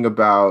one thing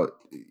about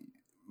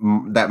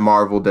that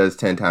Marvel does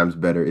 10 times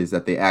better, is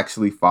that they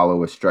actually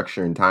follow a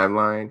structure and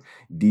timeline.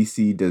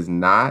 DC does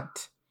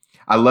not.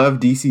 I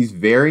love DC's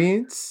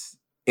variants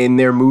in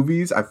their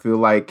movies. I feel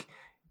like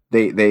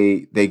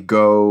they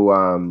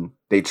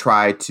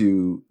try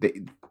to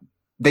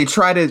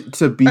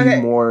be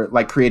more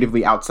like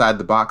creatively outside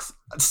the box.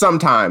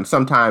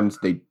 Sometimes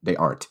they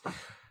aren't.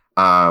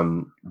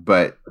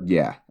 But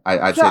yeah,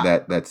 I'd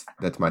say that's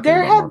my thing.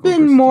 There have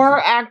been more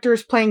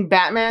actors playing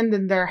Batman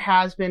than there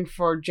has been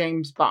for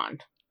James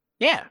Bond.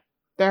 Yeah.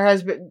 There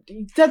has been.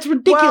 That's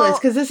ridiculous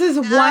because this is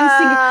one single.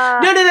 No.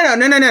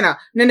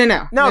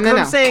 No, because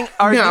I'm saying,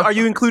 are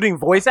you including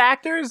voice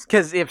actors?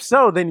 Because if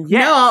so, then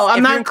yes. No,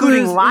 I'm not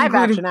including live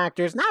action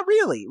actors. Not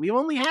really. We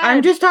only had.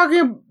 I'm just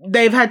talking.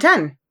 They've had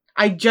 10.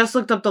 I just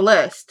looked up the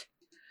list.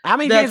 How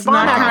many James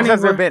Bond actors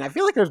has there been? I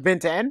feel like there's been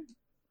 10,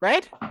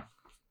 right?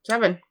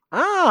 7.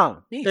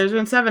 Oh, neat. There's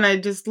been 7. I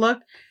just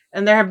looked,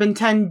 and there have been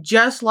 10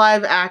 just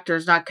live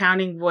actors, not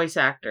counting voice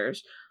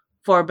actors,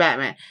 for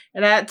Batman.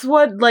 And that's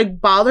what,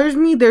 like, bothers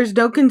me. There's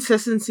no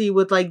consistency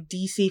with, like,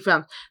 DC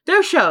films.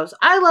 Their shows.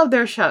 I love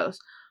their shows.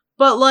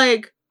 But,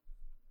 like,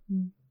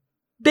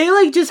 they,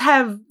 like, just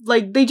have,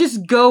 like, they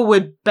just go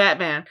with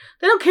Batman.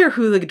 They don't care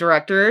who the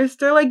director is.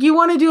 They're like, you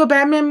want to do a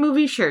Batman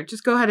movie? Sure.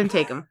 Just go ahead and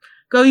take him.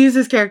 Go use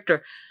his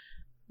character.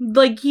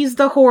 Like, he's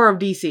the whore of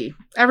DC.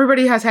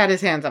 Everybody has had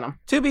his hands on him.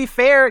 To be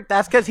fair,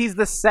 that's because he's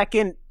the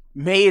second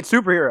made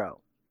superhero.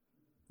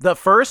 The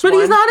first one... But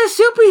he's not a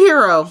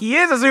superhero. He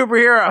is a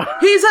superhero.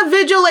 He's a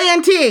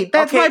vigilante.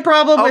 That's my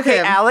problem with him. Okay,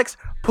 Alex,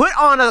 put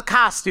on a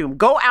costume.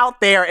 Go out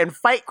there and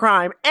fight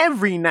crime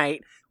every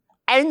night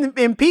and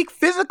in peak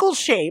physical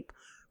shape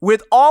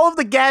with all of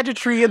the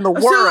gadgetry in the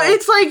world. So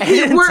it's like...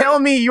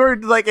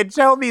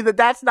 tell me that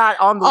that's not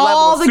on the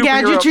level of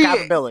superhero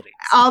capabilities.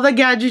 All the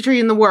gadgetry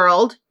in the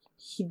world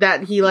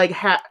that he, like,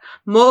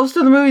 most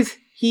of the movies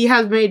he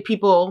has made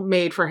people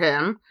made for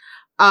him.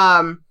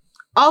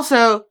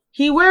 Also...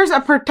 He wears a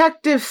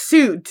protective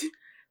suit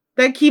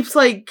that keeps,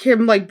 like,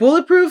 him, like,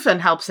 bulletproof and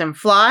helps him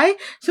fly.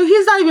 So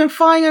he's not even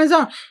flying on his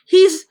own.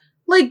 He's,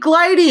 like,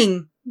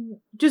 gliding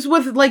just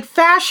with, like,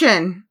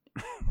 fashion.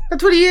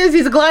 That's what he is.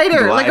 He's a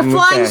glider. Like a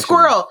flying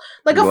squirrel.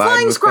 Like a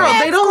flying squirrel.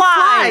 They don't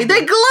fly.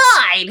 They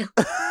glide.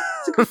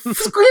 He's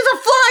a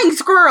flying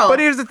squirrel. But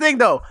here's the thing,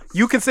 though.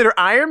 You consider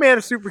Iron Man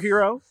a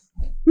superhero?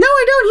 No,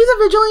 I don't. He's a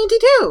vigilante,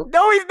 too.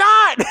 No, he's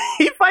not.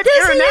 He fights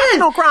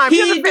international crime.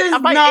 He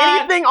doesn't fight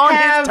anything on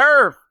his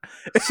turf.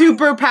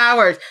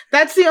 Superpowers.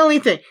 That's the only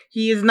thing.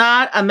 He is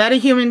not a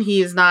metahuman.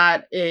 He is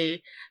not a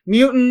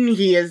mutant.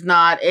 He is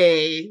not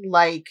a,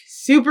 like,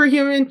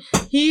 superhuman.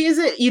 He is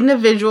an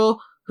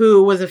individual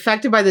who was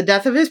affected by the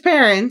death of his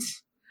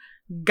parents,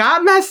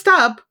 got messed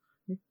up,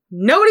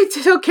 nobody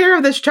took care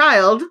of this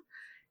child,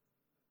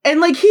 and,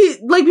 like,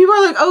 people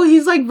are like, oh,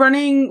 he's, like,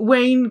 running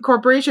Wayne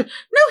Corporation.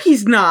 No,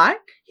 he's not.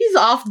 He's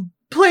off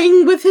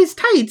playing with his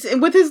tights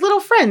and with his little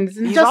friends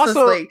in Justice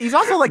League. He's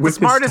also, like, the With his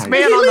smartest tights.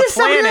 man He on the leaves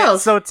somebody planet,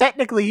 else. so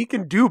technically he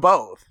can do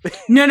both.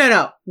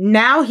 No.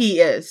 Now he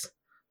is.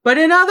 But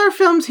in other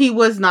films, he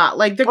was not.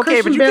 Like, the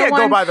Okay, Christian but you Bale can't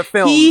one, go by the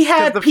films. he 'cause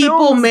had the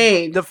people films-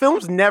 made. The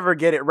films never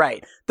get it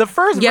right. The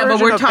first Yeah, but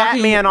version we're of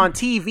talking- Batman on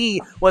TV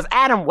was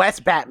Adam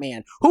West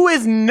Batman, who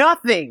is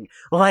nothing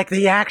like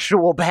the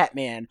actual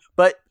Batman.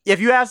 But if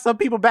you ask some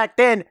people back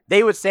then,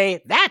 they would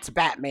say, that's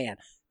Batman.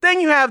 Then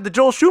you have the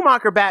Joel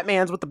Schumacher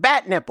Batmans with the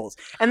bat nipples.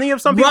 And then you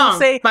have some people Wrong,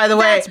 say, by the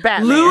way, that's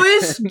Batman.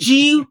 Louis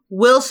G.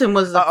 Wilson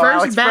was the Uh-oh,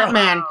 Alex first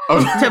Batman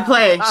Oh. to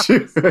play.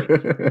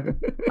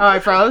 Oh, I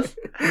froze?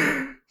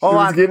 Hold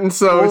on. She's getting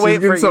so We'll wait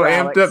for you, amped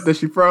Alex. up that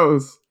she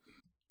froze.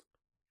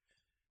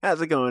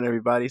 How's it going,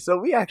 everybody? So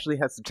we actually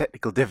had some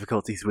technical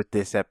difficulties with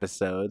this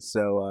episode,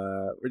 so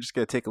we're just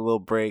going to take a little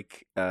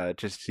break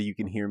just so you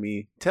can hear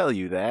me tell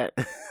you that.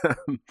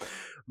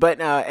 But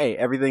hey,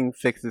 everything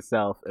fixed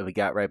itself, and we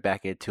got right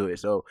back into it.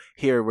 So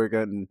here we're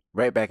going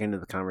right back into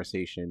the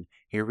conversation.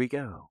 Here we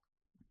go.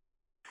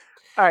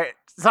 All right.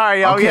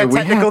 Sorry, y'all. Okay, we had we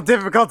technical have-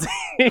 difficulties.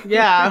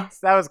 Yeah.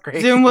 That was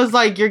crazy. Zoom was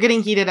like, you're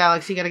getting heated,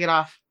 Alex. You gotta get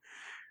off.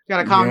 You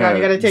gotta calm down.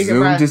 You gotta take a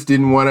breath.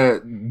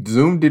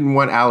 Zoom didn't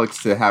want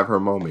Alex to have her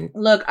moment.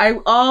 Look, I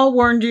all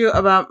warned you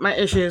about my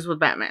issues with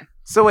Batman.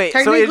 So wait, so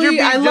is your Technically,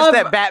 beef I just love-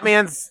 that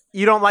Batman's,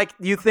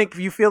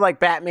 you feel like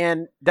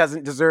Batman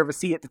doesn't deserve a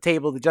seat at the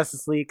table of the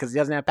Justice League because he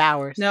doesn't have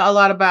powers? No, a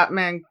lot of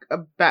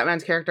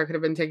Batman's character could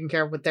have been taken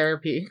care of with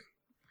therapy.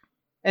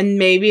 And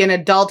maybe an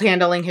adult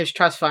handling his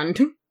trust fund.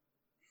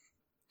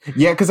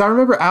 Yeah, because I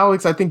remember,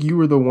 Alex, I think you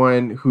were the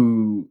one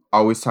who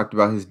always talked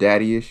about his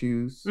daddy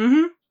issues.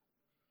 Mm-hmm.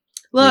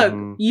 Look,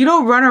 Mhm. you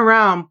don't run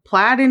around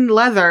plaid in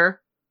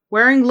leather,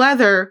 wearing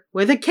leather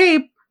with a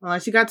cape,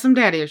 unless you got some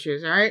daddy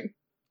issues, alright?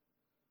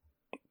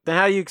 Then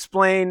how do you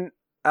explain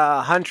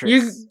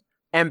Huntress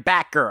and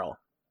Batgirl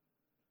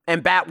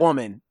and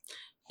Batwoman?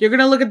 You're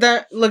gonna look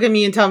at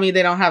me and tell me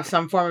they don't have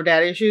some form of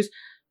daddy issues.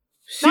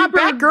 Not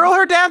Batgirl,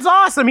 her dad's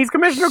awesome. He's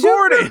Commissioner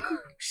Gordon.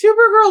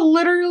 Supergirl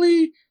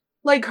literally,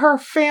 like, her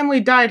family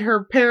died.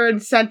 Her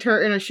parents sent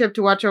her in a ship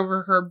to watch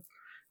over her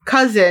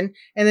cousin,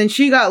 and then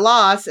she got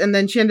lost, and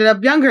then she ended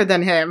up younger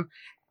than him.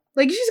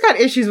 Like, she's got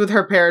issues with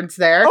her parents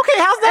there. Okay,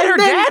 how's that And her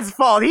then- dad's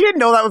fault? He didn't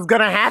know that was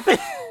gonna happen.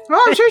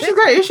 Well, I'm sure she's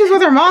got issues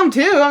with her mom,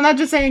 too. I'm not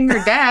just saying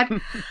her dad.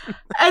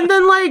 And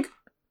then, like,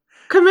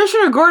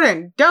 Commissioner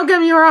Gordon, don't get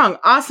me wrong,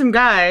 awesome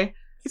guy,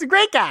 He's a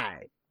great guy.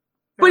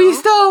 but he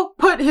still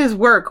put his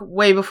work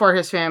way before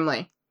his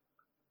family.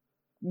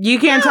 You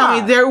can't tell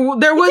Yeah. me there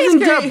He wasn't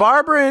takes care of day-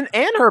 Barbara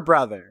and her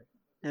brother.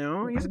 You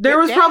know, he's a there good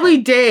was dad. probably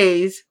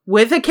days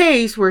with a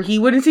case where he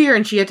wouldn't see her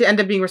and she had to end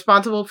up being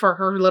responsible for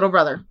her little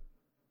brother.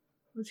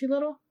 Was he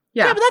little?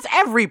 Yeah, Yeah. but that's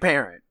every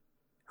parent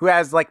who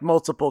has like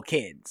multiple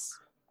kids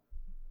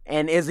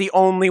and is the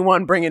only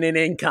one bringing in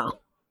income.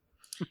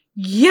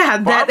 Yeah,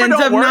 that Barbara ends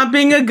don't up work. not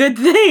being a good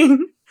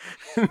thing.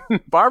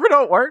 Barbara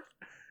don't work.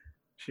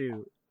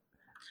 Shoot.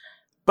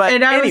 But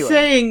And I anyway, was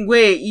saying,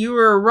 wait, you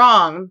were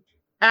wrong.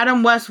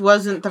 Adam West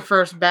wasn't the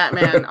first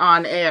Batman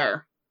on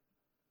air.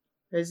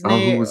 His Oh,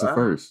 name who was the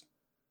first?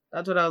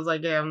 That's what I was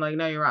like, yeah, I'm like,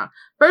 no, you're wrong.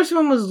 First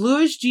one was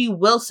Louis G.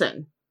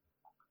 Wilson.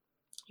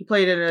 He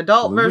played an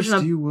adult Louis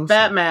version G. of Wilson.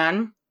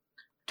 Batman.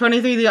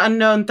 23, the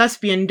unknown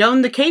thespian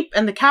donned the cape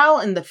and the cowl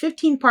in the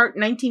 15-part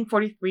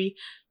 1943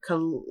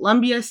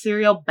 Columbia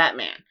serial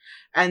Batman.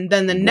 And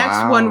then the next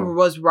Wow. one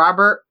was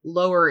Robert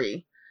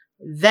Lowery.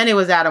 Then it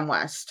was Adam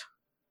West.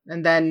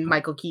 And then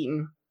Michael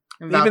Keaton.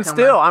 And Val even Kilmer.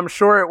 still, I'm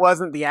sure it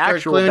wasn't the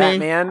actual Clooney,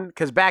 Batman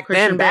because back then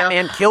Christian Bale.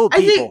 Batman killed I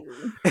people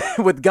think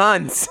with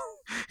guns.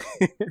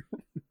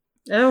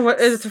 what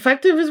is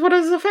effective is what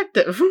is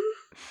effective.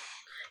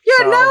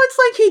 Yeah, So- now it's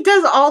like he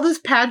does all this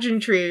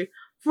pageantry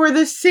for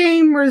the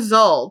same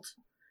result.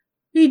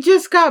 He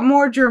just got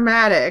more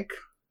dramatic.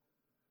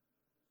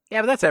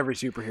 Yeah, but that's every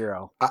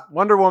superhero. I-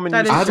 Wonder Woman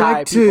That used to is true. tie I'd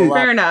like to- people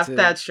up Fair enough, to-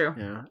 that's true.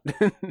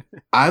 Yeah.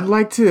 I'd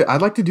like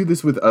to do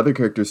this with other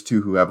characters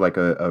too who have like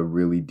a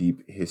really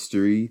deep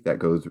history that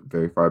goes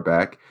very far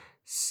back.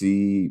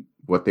 See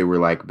what they were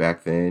like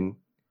back then,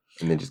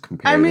 and then just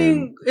compare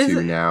mean, them is to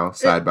it- now,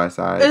 side by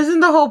side. Isn't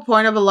the whole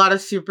point of a lot of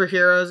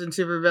superheroes and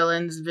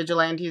supervillains,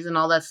 vigilantes, and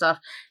all that stuff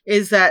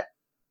is that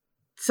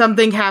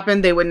something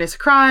happened, they witnessed a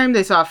crime,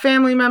 they saw a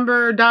family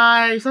member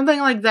die, something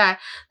like that,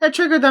 that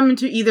triggered them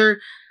into either,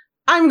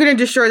 I'm going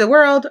to destroy the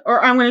world,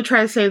 or I'm going to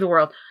try to save the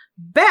world.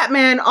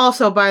 Batman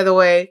also, by the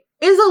way,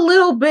 is a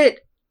little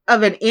bit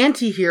of an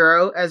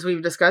anti-hero, as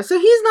we've discussed, so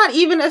he's not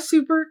even a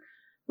super,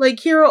 like,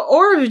 hero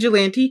or a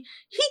vigilante.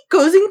 He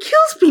goes and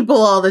kills people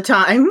all the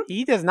time.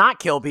 He does not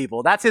kill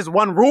people. That's his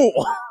one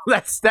rule.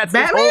 that's his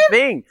Batman? whole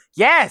thing.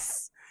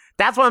 Yes.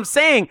 That's what I'm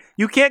saying.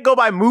 You can't go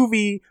by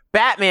movie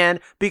Batman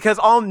because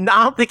I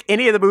don't think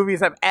any of the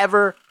movies have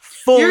ever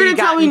fully You're gonna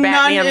tell me gotten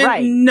Batman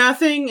right.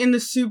 nothing in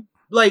the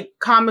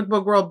comic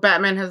book world,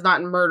 Batman has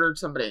not murdered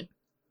somebody.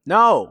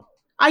 No.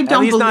 I don't At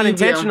least believe not you.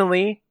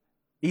 intentionally.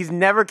 He's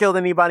never killed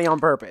anybody on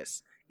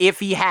purpose. If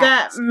he has.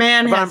 That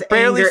man but has I'm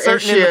fairly anger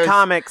certain issues. in the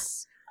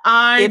comics.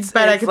 I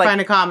bet I it's could like-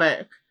 find a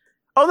comic.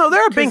 Oh no,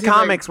 there have been 'Cause he's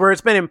comics where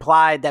it's been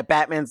implied that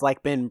Batman's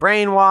like been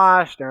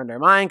brainwashed or under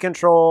mind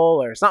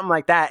control or something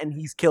like that, and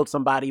he's killed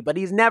somebody, but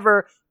he's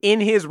never,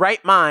 in his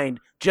right mind,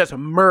 just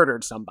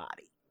murdered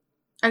somebody.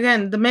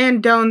 Again, the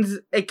man dons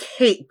a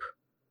cape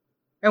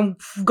and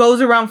goes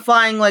around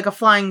flying like a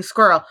flying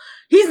squirrel.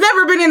 He's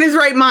never been in his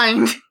right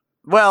mind.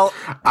 Well,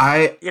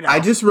 I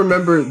just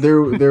remember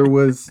there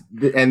was,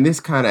 and this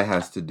kind of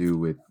has to do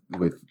with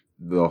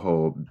the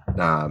whole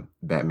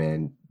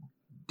Batman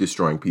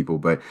destroying people,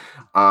 but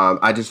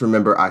I just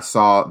remember I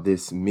saw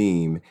this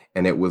meme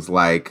and it was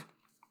like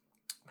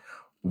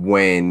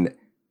when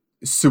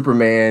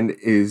Superman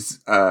is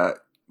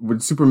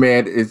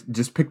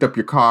just picked up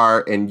your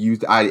car and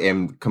used, I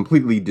am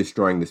completely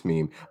destroying this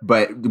meme,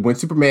 but when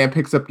Superman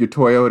picks up your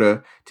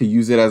Toyota to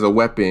use it as a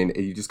weapon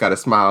and you just got a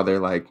smile, they're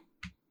like,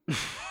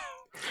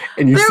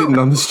 and you're sitting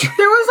on the street.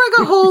 There was like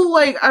a whole,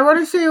 I want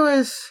to say it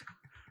was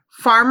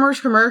Farmer's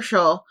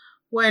commercial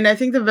when I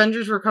think the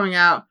Avengers were coming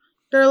out.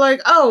 They're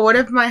like, oh, what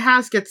if my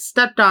house gets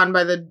stepped on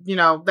by the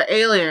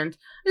aliens?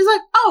 He's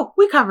like, oh,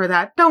 we cover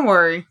that. Don't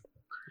worry.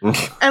 And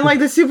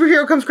the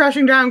superhero comes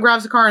crashing down,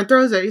 grabs the car and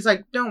throws it. He's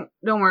like, don't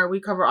worry. We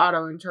cover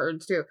auto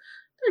insurance too.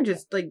 They're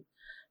just the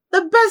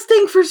best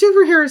thing for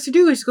superheroes to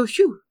do is go,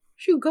 shoot,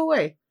 go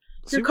away.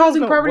 You're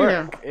causing property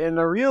damage. In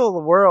the real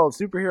world,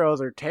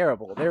 superheroes are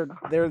terrible. They're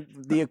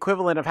the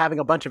equivalent of having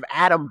a bunch of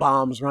atom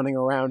bombs running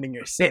around in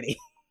your city.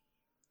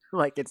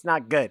 It's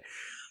not good.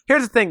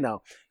 Here's the thing,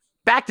 though.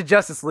 Back to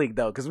Justice League,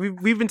 though, because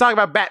we've been talking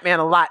about Batman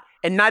a lot,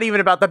 and not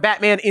even about the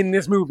Batman in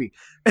this movie.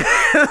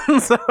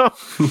 So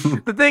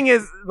the thing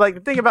is,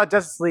 the thing about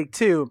Justice League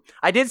 2,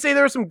 I did say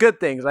there were some good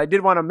things. I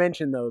did want to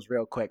mention those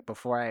real quick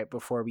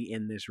before we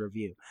end this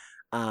review.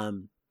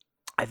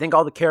 I think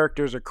all the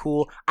characters are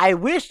cool. I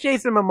wish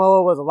Jason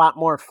Momoa was a lot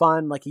more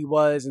fun like he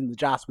was in the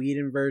Joss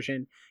Whedon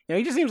version.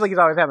 He just seems like he's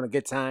always having a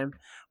good time.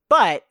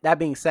 But that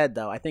being said,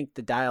 though, I think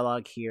the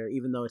dialogue here,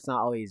 even though it's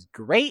not always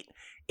great,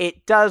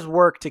 it does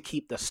work to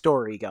keep the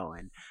story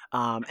going.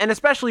 And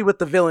especially with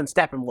the villain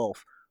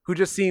Steppenwolf, who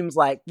just seems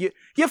like you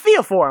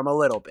feel for him a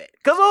little bit.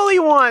 Because all he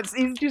wants,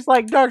 he's just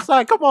like,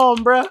 Darkseid, come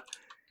on, bruh.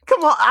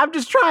 Come on, I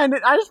just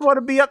want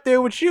to be up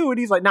there with you. And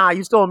he's like, nah,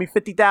 you stole me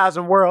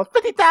 50,000 worlds.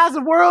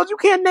 50,000 worlds? You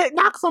can't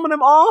knock some of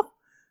them off?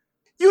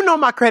 You know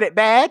my credit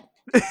bad.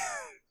 I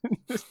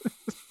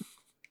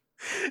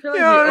feel like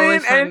you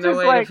always find a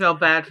way to feel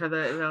bad for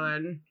the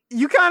villain.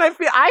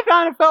 I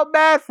kind of felt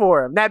bad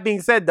for him. That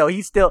being said, though,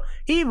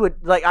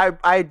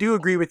 I do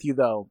agree with you,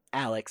 though,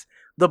 Alex.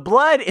 The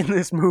blood in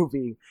this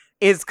movie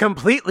is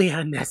completely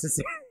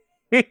unnecessary.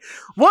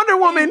 Wonder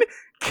Woman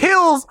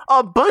kills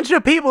a bunch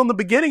of people in the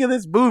beginning of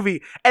this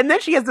movie, and then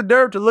she has the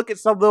nerve to look at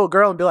some little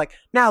girl and be like,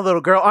 now,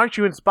 little girl, aren't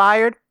you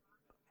inspired?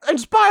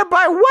 Inspired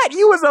by what?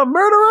 You as a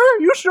murderer?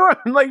 You sure?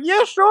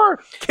 Yeah, sure.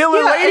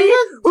 Killer lady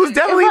who's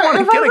definitely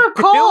wanting to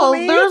kill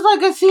me. There's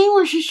a scene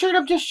where she straight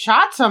up just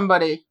shot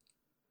somebody.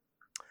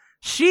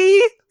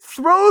 She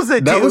throws a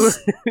dude.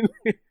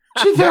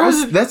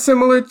 That's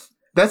similar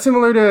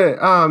to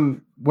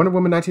Wonder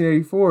Woman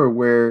 1984,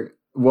 where,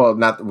 well,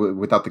 not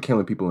without the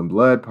killing people in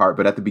blood part,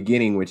 but at the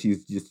beginning when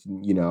she's just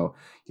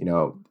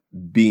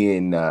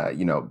being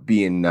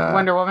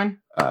Wonder Woman.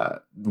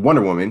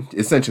 Wonder Woman,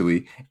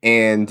 essentially,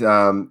 and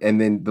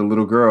then the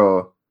little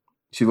girl,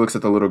 she looks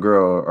at the little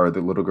girl, or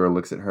the little girl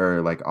looks at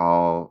her,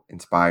 all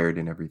inspired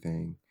and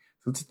everything.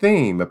 So it's a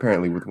theme,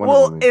 apparently, with Wonder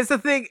Woman. Well, it's the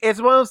thing. It's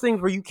one of those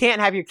things where you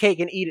can't have your cake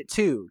and eat it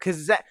too.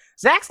 Because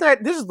Zack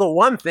Snyder, this is the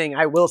one thing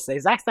I will say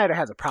Zack Snyder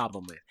has a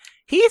problem with.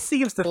 He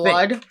seems to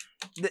think,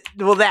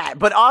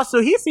 but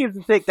also he seems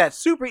to think that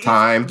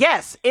time.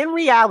 Yes, in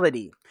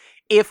reality,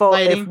 if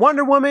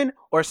Wonder Woman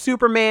or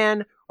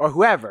Superman or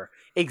whoever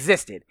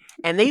existed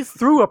and they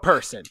threw a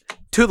person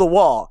to the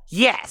wall,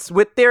 yes,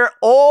 with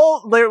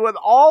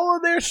all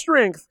of their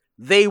strength,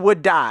 they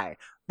would die.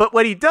 But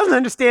what he doesn't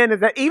understand is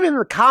that even in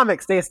the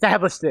comics, they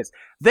established this.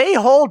 They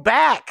hold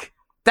back.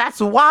 That's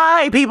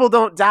why people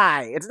don't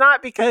die. It's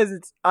not because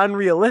it's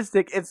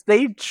unrealistic. It's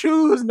they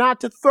choose not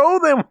to throw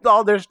them with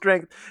all their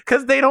strength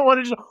because they don't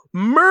want to just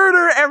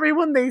murder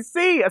everyone they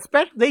see.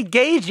 Especially, they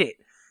gauge it.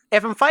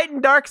 If I'm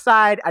fighting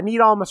Darkseid, I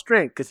need all my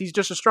strength because he's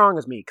just as strong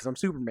as me because I'm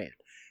Superman.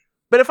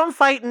 But if I'm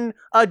fighting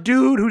a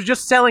dude who's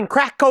just selling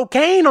crack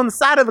cocaine on the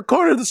side of the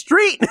corner of the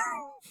street,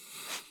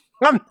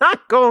 I'm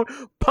not going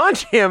to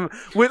punch him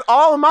with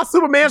all of my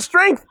Superman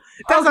strength.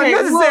 That's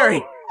unnecessary.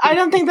 Well, I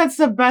don't think that's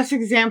the best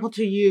example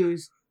to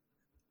use.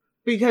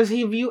 Because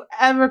if you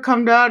ever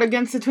come out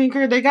against the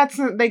Twinker, they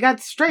got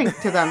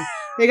strength to them.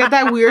 They got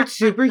that weird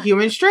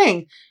superhuman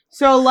strength.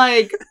 So,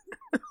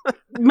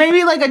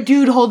 maybe a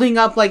dude holding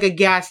up a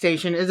gas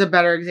station is a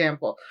better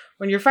example.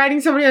 When you're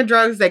fighting somebody on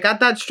drugs, they got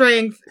that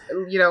strength,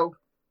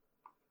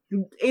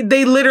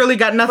 they literally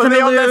got nothing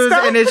to lose,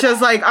 and it's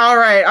just like, all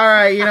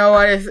right, you know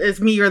what? It's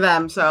me or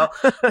them. So,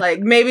 like,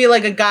 maybe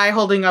like a guy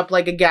holding up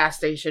like a gas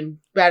station,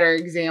 better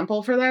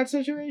example for that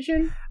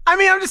situation. I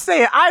mean, I'm just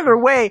saying, either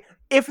way,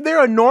 if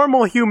they're a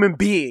normal human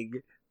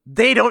being,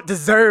 they don't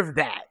deserve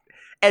that.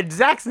 And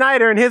Zack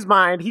Snyder, in his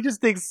mind, he just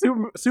thinks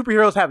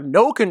superheroes have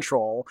no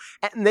control,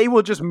 and they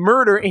will just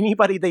murder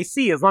anybody they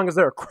see as long as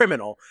they're a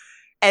criminal.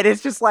 And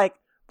it's just like,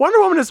 Wonder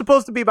Woman is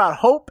supposed to be about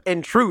hope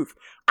and truth.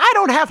 I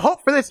don't have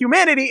hope for this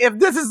humanity if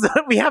this is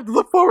what we have to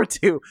look forward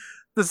to.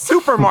 The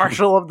super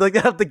marshal of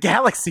the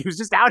galaxy who's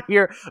just out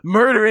here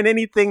murdering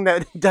anything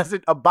that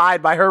doesn't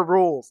abide by her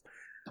rules.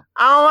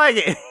 I don't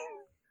like it.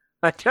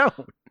 I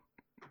don't.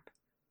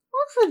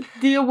 What's the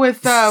deal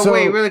with,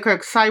 wait, really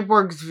quick,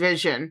 Cyborg's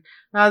vision?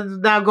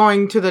 Now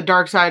going to the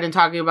dark side and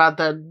talking about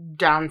the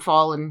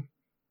downfall and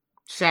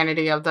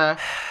sanity of the...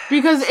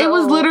 Because it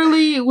was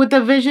literally, with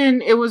the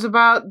vision, it was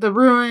about the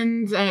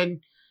ruins,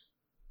 and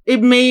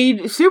it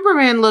made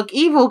Superman look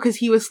evil because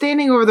he was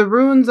standing over the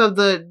ruins of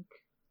the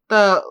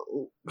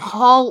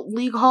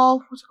League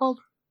Hall, what's it called?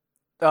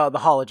 The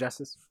Hall of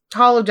Justice.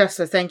 Hall of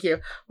Justice, thank you.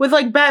 With,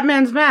 like,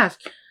 Batman's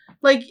mask.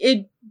 Like,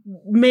 it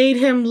made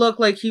him look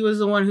like he was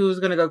the one who was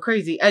going to go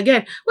crazy.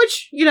 Again,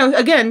 which, you know,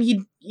 again,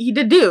 he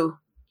did do.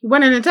 He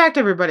went and attacked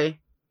everybody.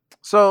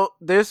 So,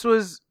 this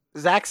was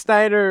Zack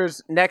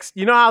Snyder's next...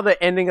 You know how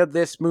the ending of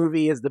this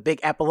movie is the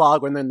big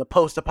epilogue when they're in the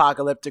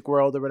post-apocalyptic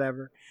world or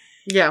whatever?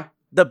 Yeah.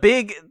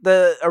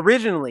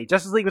 Originally,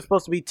 Justice League was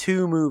supposed to be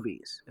 2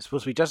 movies. It's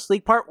supposed to be Justice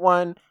League Part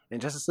 1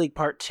 and Justice League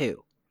Part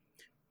 2.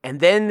 And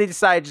then they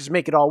decided to just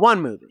make it all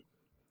one movie.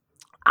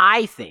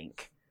 I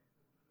think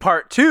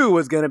Part 2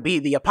 was going to be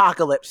the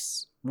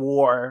apocalypse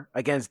war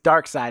against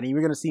Darkseid, and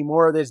you're going to see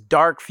more of this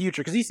dark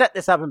future, because he set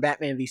this up in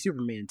Batman v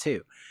Superman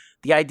too.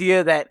 The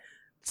idea that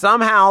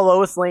somehow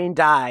Lois Lane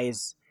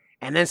dies,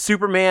 and then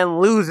Superman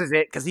loses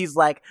it because he's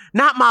like,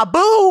 not my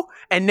boo!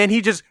 And then he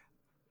just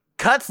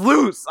cuts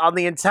loose on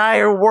the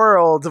entire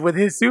world with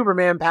his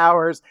Superman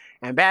powers,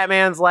 and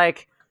Batman's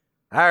like,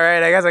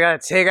 alright, I guess I gotta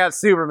take out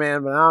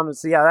Superman, but I'm gonna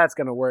see how that's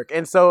gonna work.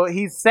 And so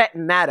he's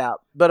setting that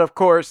up. But of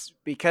course,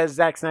 because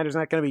Zack Snyder's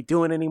not gonna be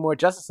doing any more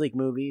Justice League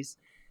movies,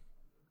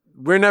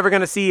 we're never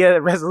gonna see a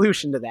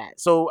resolution to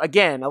that. So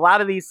again, a lot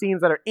of these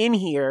scenes that are in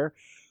here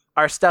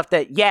are stuff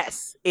that,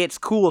 yes, it's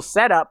cool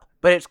setup,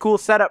 but it's cool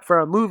setup for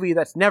a movie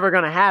that's never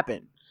gonna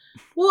happen.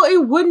 Well,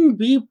 it wouldn't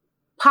be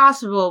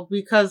possible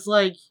because,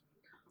 like,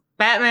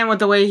 Batman, with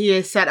the way he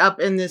is set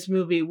up in this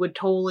movie, would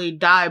totally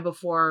die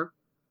before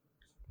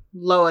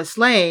Lois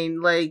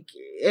Lane, like,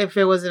 if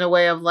it was in a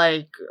way of,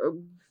 like,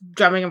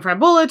 jumping in front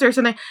of bullets or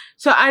something.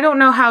 So I don't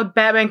know how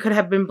Batman could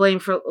have been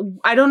blamed for...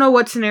 I don't know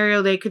what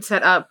scenario they could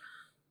set up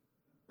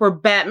for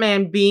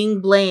Batman being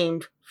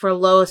blamed for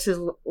Lois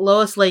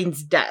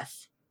Lane's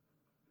death.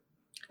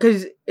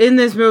 Because in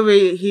this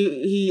movie,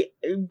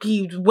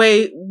 he's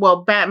way...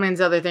 Well,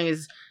 Batman's other thing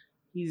is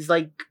he's,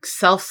 like,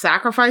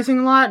 self-sacrificing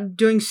a lot,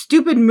 doing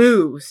stupid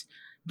moves,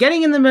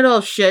 getting in the middle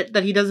of shit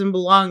that he doesn't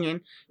belong in.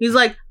 He's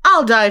like,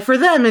 I'll die for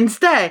them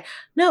instead.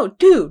 No,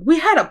 dude, we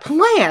had a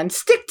plan.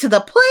 Stick to the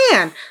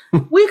plan.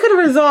 We could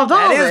have resolved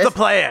all this. That is the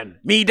plan.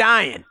 Me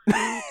dying.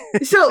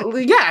 So,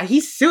 yeah,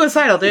 he's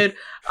suicidal, dude.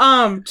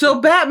 So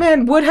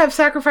Batman would have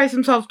sacrificed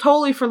himself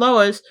totally for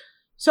Lois.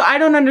 So I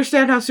don't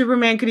understand how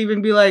Superman could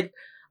even be like,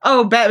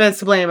 oh, Batman's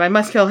to blame. I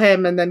must kill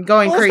him, and then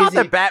going crazy. It's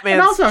not that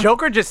Batman's...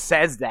 Joker just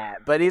says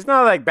that, but he's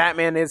not like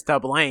Batman is to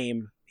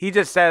blame. He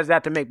just says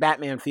that to make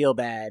Batman feel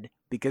bad,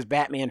 because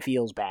Batman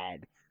feels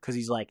bad. Because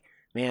he's like,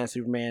 man,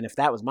 Superman, if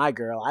that was my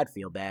girl, I'd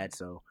feel bad,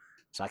 so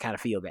I kind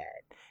of feel bad.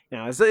 You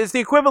know, it's the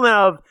equivalent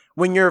of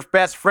when your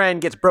best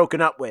friend gets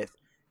broken up with,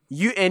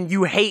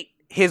 you hate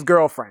his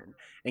girlfriend,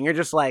 and you're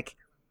just like,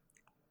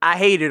 I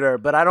hated her,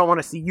 but I don't want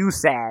to see you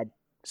sad,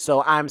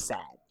 so I'm sad.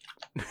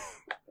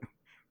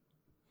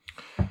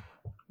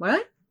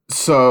 What?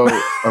 So,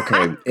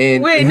 okay.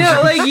 Wait,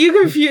 no, like,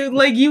 you confused,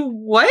 like, you,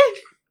 what?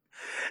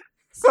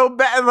 So,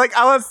 like,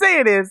 all I'm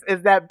saying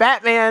is that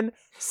Batman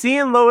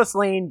seeing Lois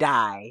Lane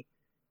die,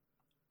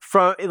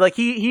 from, like,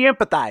 he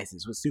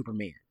empathizes with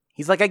Superman.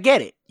 He's like, I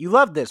get it. You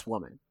love this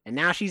woman, and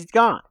now she's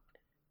gone.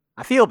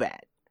 I feel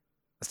bad.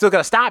 I still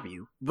gotta stop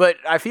you, but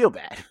I feel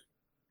bad.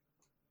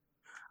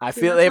 I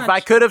feel if I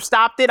could have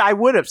stopped it, I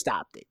would have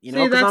stopped it. You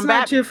know, because I'm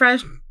Batman.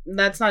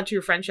 That's not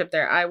true friendship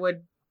there. I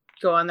would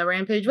go on the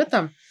rampage with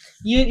them.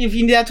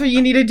 That's what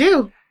you need to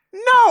do.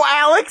 No,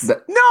 Alex.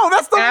 No,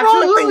 that's the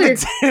wrong thing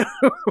to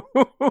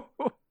do.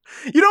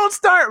 You don't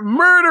start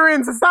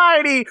murdering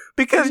society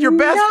because your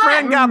best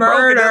friend got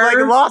broken and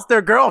like lost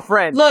their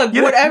girlfriend. Look,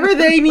 whatever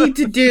they need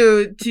to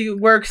do to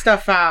work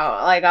stuff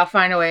out, like I'll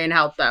find a way and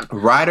help them.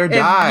 Ride or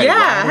die.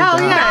 Yeah,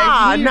 hell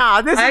yeah.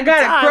 Nah. I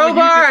got a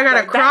crowbar. I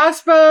got a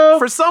crossbow.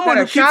 For someone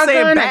who keeps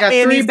saying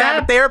Batman needs to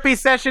have a therapy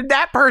session,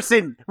 that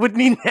person would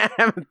need to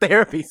have a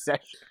therapy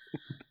session.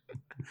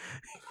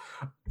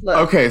 Look.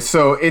 Okay,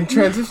 so in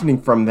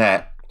transitioning from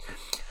that,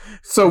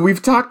 so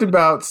we've talked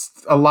about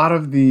a lot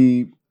of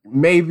the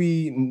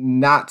maybe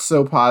not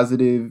so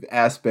positive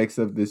aspects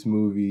of this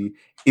movie.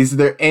 Is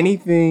there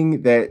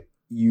anything that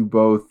you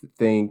both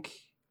think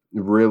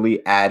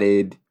really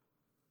added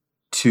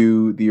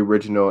to the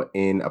original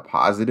in a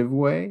positive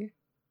way?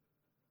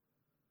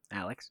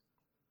 Alex?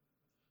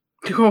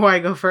 Go I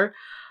go first?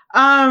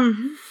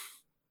 I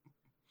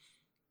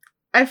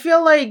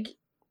feel like,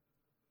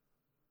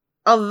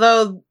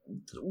 although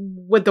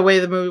with the way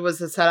the movie was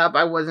set up,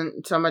 I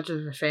wasn't so much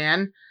of a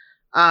fan.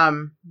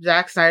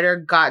 Zack Snyder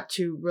got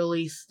to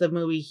release the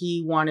movie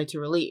he wanted to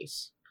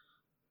release.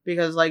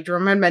 Because, like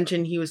Jerome had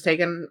mentioned, was he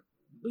taken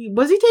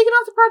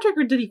off the project,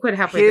 or did he quit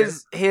halfway through?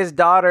 His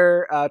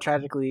daughter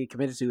tragically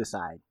committed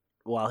suicide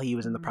while he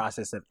was in the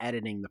process of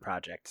editing the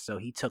project. So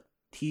he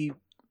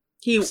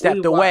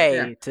stepped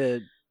away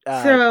to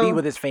be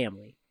with his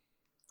family.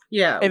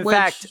 Yeah. In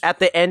fact, at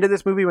the end of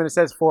this movie, when it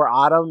says "For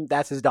Autumn,"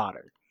 that's his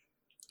daughter.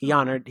 He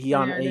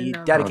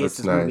dedicates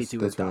this movie to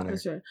his daughter.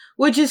 Right.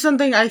 Which is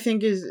something I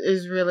think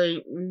is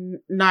really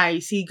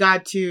nice. He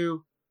got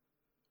to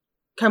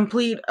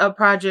complete a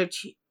project.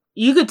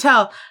 You could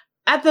tell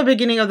at the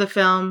beginning of the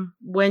film,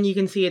 when you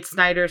can see it's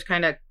Snyder's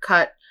kind of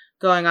cut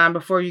going on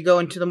before you go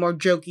into the more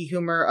jokey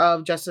humor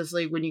of Justice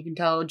League, when you can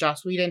tell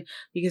Joss Whedon,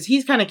 because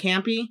he's kind of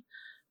campy.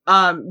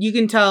 You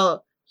can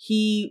tell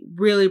he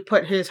really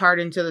put his heart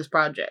into this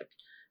project.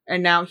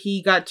 And now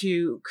he got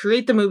to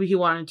create the movie he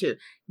wanted to.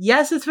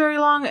 Yes, it's very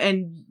long,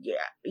 and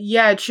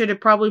yeah, it should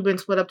have probably been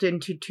split up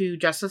into 2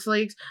 Justice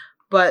Leagues.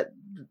 But,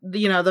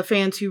 the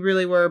fans who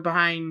really were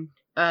behind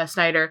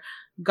Snyder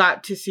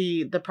got to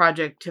see the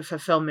project to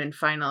fulfillment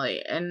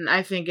finally. And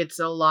I think it's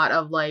a lot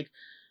of,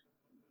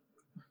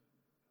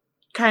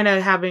 kind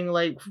of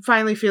having,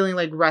 finally feeling,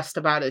 rest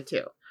about it,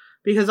 too.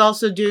 Because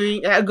also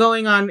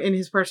going on in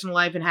his personal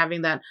life and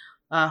having that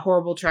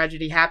horrible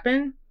tragedy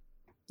happen,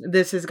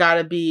 this has got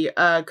to be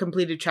a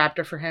completed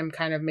chapter for him,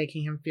 kind of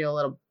making him feel a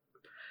little...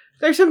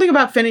 There's something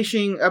about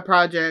finishing a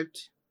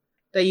project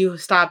that you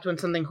stopped when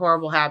something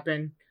horrible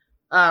happened.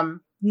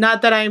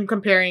 Not that I'm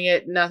comparing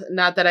it,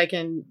 not that I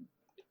can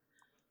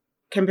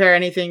compare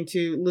anything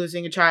to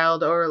losing a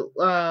child or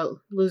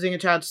losing a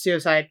child to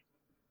suicide.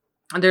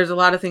 There's a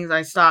lot of things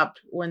I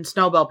stopped when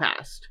Snowbell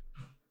passed,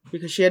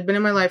 because she had been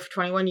in my life for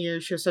 21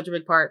 years. She was such a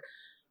big part.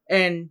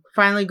 And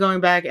finally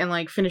going back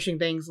and finishing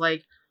things,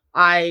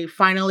 I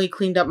finally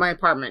cleaned up my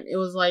apartment. It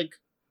was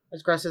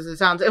as gross as it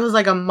sounds, it was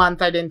a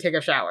month I didn't take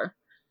a shower.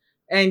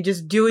 And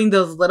just doing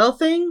those little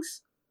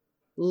things,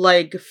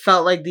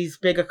 felt like these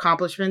big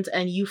accomplishments,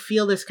 and you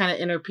feel this kind of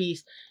inner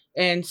peace.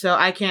 And so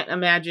I can't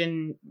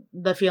imagine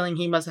the feeling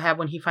he must have had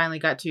when he finally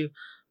got to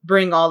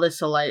bring all this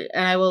to light.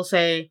 And I will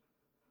say,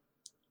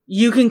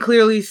 you can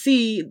clearly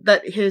see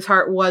that his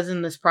heart was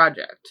in this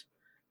project.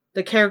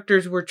 The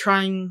characters were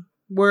trying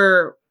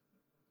to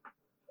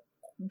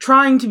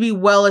be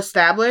well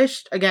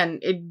established. Again,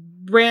 it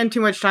ran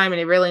too much time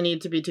and it really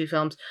needed to be 2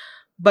 films.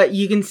 But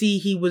you can see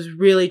he was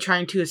really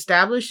trying to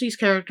establish these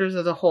characters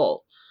as a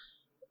whole.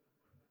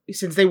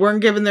 Since they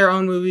weren't given their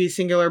own movies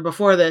singular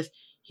before this,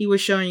 he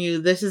was showing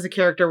you, this is the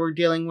character we're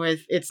dealing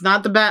with. It's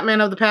not the Batman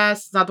of the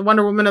past. It's not the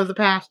Wonder Woman of the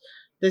past.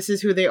 This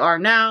is who they are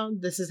now.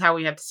 This is how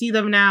we have to see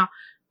them now.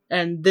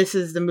 And this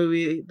is the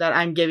movie that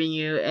I'm giving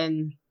you.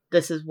 And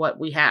this is what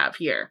we have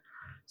here.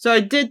 So I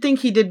did think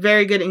he did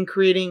very good in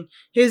creating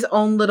his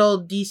own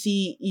little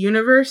DC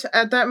universe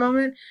at that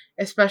moment.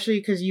 Especially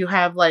because you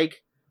have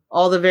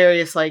all the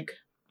various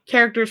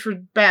characters for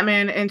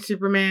Batman and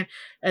Superman.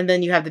 And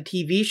then you have the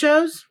TV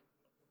shows.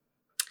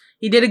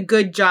 He did a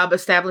good job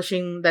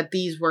establishing that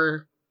these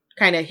were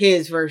kind of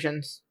his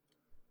versions,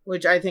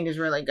 which I think is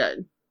really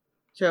good.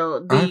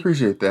 So I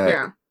appreciate that.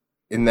 Yeah.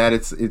 In that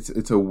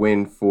it's a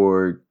win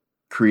for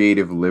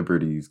creative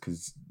liberties,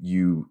 because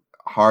you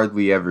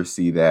hardly ever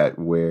see that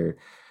where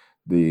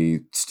the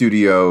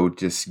studio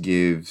just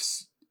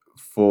gives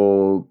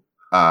full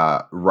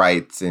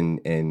rights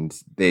and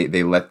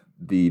they let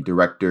the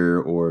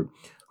director or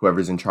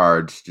whoever's in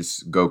charge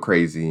just go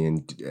crazy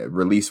and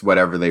release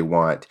whatever they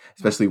want,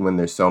 especially when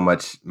there's so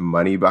much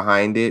money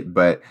behind it.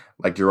 But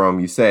like Jerome,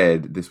 you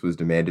said, this was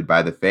demanded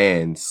by the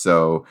fans.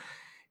 So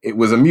it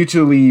was a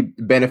mutually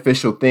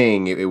beneficial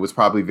thing. It was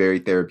probably very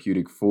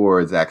therapeutic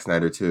for Zack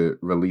Snyder to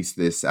release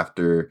this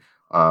after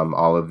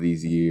all of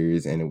these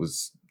years. And it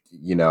was,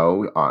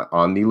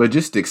 on the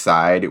logistics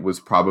side, it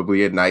was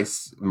probably a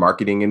nice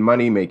marketing and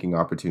money-making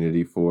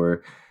opportunity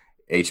for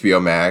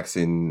HBO Max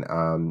and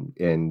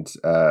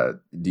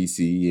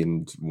DC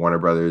and Warner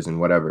Brothers and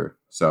whatever.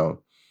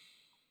 So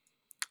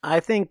I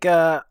think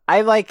I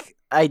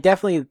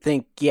definitely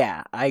think,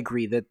 yeah, I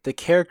agree that the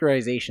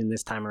characterization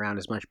this time around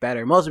is much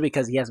better, mostly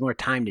because he has more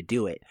time to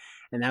do it.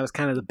 And that was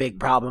kind of the big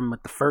problem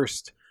with the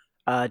first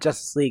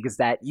Justice League, is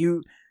that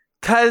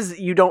because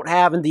you don't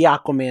have the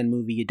Aquaman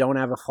movie, you don't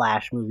have a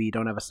Flash movie, you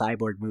don't have a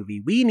Cyborg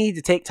movie, we need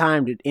to take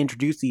time to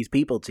introduce these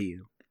people to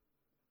you.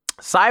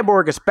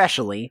 Cyborg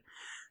especially,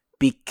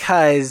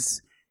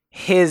 because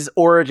his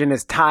origin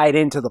is tied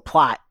into the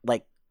plot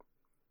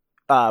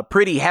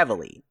pretty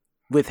heavily,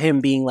 with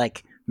him being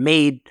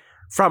made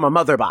from a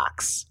mother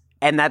box,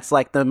 and that's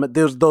those are the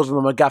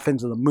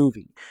MacGuffins of the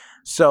movie.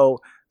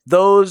 So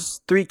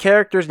those three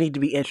characters need to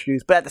be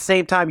introduced, but at the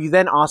same time, you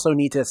then also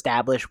need to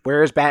establish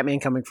where is Batman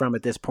coming from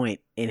at this point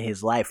in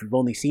his life. We've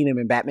only seen him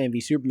in Batman v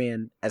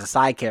Superman as a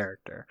side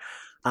character.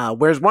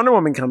 Where's Wonder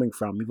Woman coming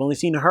from? We've only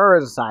seen her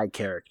as a side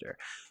character.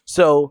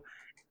 So,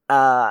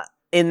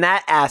 in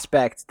that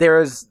aspect,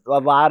 there's a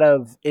lot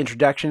of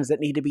introductions that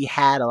need to be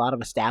had, a lot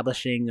of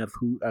establishing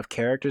of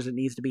characters that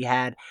needs to be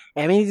had,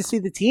 and we need to see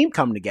the team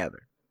come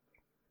together.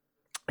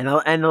 And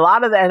a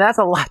lot of that, and that's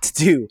a lot to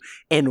do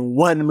in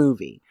one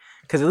movie.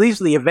 Because at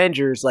least the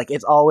Avengers, like,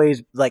 it's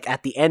always, like,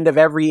 at the end of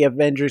every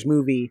Avengers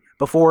movie,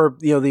 before,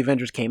 the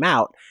Avengers came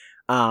out,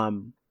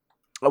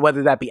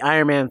 whether that be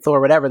Iron Man, Thor,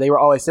 whatever, they were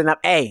always setting up,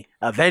 hey,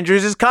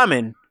 Avengers is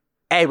coming.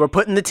 Hey, we're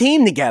putting the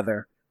team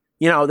together.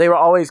 They were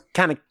always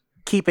kind of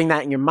keeping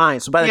that in your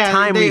mind. So by the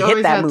time we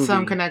hit that movie,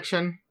 some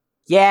connection.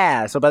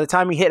 Yeah, so by the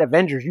time we hit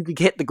Avengers, you could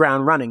hit the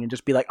ground running and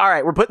just be like, all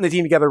right, we're putting the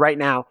team together right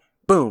now.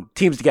 Boom,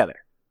 team's together.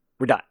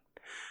 We're done.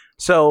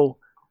 So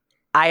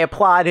I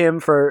applaud him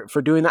for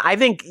doing that. I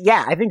think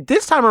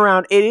this time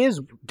around it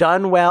is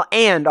done well,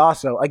 and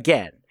also,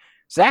 again,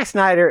 Zack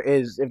Snyder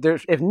is,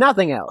 if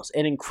nothing else,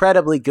 an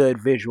incredibly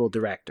good visual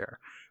director.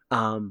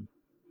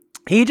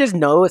 He just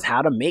knows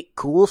how to make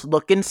cool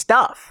looking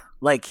stuff.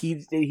 Like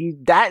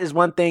that is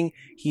one thing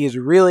he is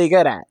really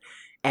good at,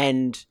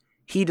 and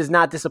he does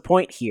not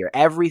disappoint here.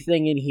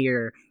 Everything in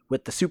here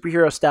with the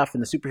superhero stuff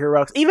and the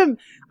superheroics, even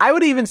I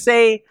would even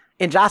say,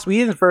 in Joss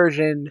Whedon's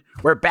version,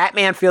 where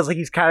Batman feels like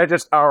he's kind of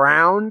just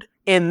around,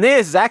 in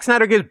this, Zack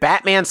Snyder gives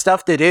Batman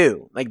stuff to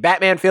do. Like,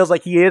 Batman feels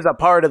like he is a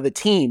part of the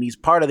team. He's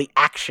part of the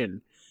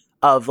action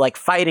of, like,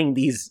 fighting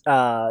these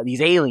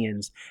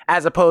aliens,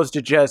 as opposed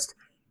to just,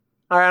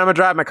 all right, I'm going to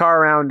drive my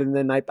car around, and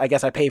then I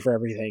guess I pay for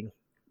everything.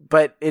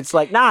 But it's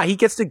like, nah, he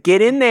gets to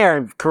get in there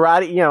and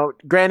karate,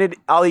 granted,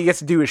 all he gets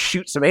to do is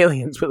shoot some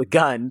aliens with a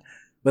gun,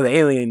 with an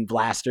alien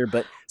blaster,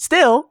 but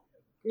still,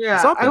 yeah,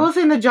 something. I will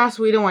say in the Joss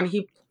Whedon one,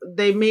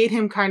 they made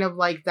him kind of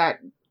like that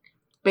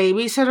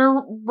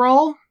babysitter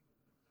role.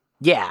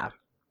 Yeah.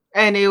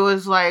 And it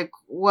was like,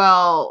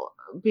 well,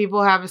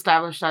 people have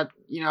established that,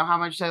 how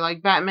much they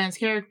like Batman's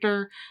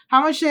character,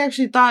 how much they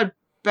actually thought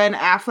Ben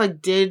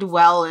Affleck did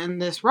well in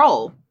this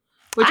role.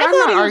 Which I'm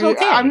not arguing.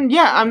 Okay.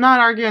 I'm not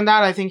arguing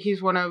that. I think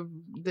he's one of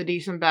the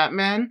decent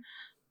Batman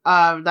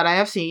that I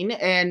have seen.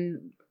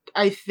 And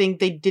I think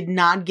they did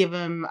not give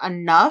him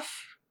enough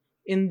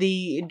in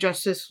the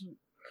Justice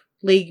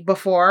League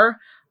before.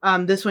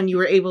 This one, you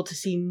were able to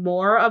see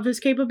more of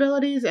his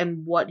capabilities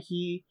and what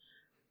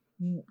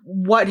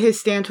his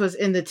stance was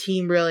in the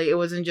team. Really, it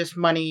wasn't just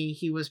money;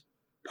 he was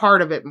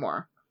part of it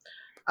more.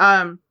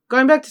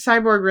 Going back to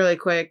Cyborg really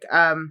quick,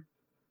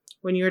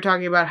 when you were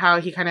talking about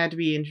how he kind of had to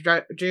be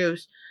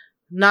introduced,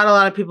 not a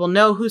lot of people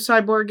know who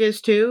Cyborg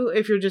is too.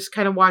 If you're just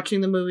kind of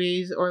watching the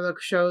movies or the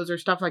shows or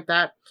stuff like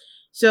that,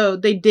 so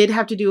they did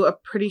have to do a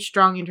pretty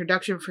strong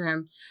introduction for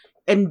him.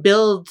 And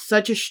build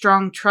such a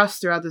strong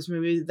trust throughout this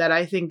movie that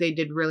I think they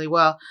did really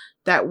well.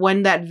 That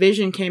when that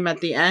vision came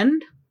at the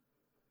end,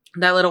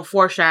 that little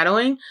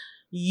foreshadowing,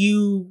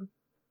 you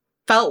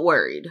felt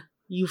worried.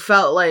 You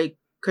felt like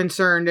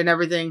concerned and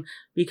everything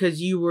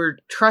because you were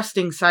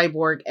trusting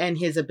Cyborg and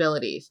his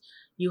abilities.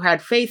 You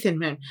had faith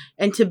in him.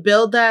 And to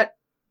build that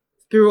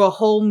through a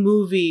whole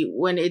movie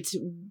when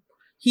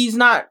he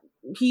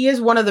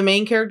is one of the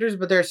main characters,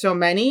 but there's so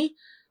many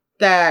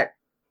that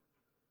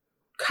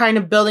kind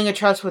of building a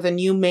trust with a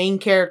new main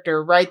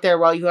character right there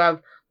while you have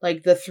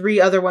like the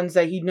three other ones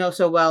that you know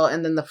so well,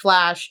 and then the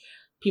Flash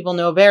people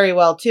know very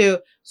well too.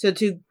 So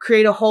to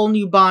create a whole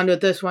new bond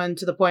with this one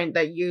to the point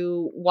that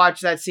you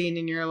watch that scene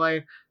and you're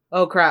like,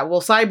 oh crap,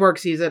 well, Cyborg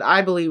sees it.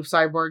 I believe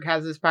Cyborg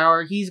has this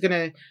power. He's going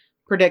to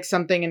predict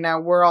something and now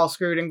we're all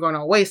screwed and going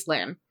to a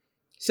wasteland.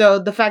 So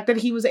the fact that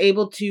he was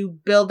able to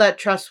build that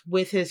trust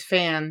with his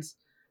fans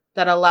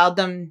that allowed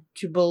them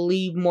to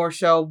believe more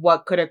so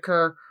what could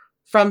occur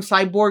from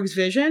Cyborg's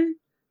vision,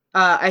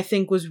 I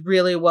think was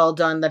really well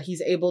done, that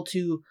he's able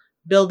to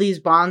build these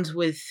bonds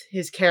with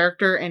his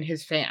character and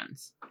his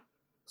fans.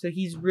 So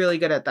he's really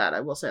good at that.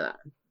 I will say that.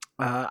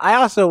 I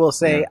also will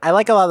say I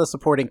like a lot of the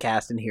supporting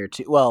cast in here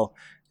too. Well,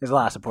 there's a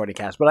lot of supporting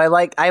cast, but I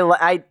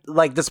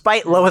like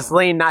despite Lois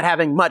Lane not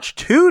having much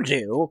to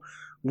do,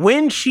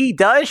 when she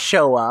does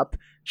show up,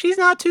 she's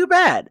not too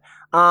bad.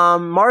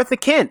 Martha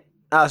Kent,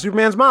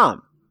 Superman's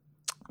mom,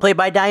 played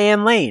by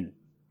Diane Lane,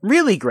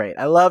 really great.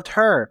 I loved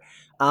her.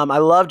 I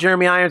love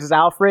Jeremy Irons as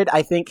Alfred.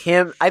 I think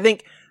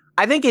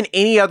in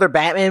any other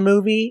Batman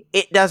movie,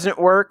 it doesn't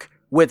work.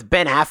 With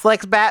Ben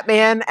Affleck's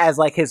Batman as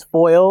like his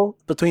foil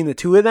between the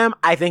two of them,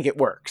 I think it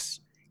works.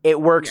 It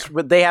works.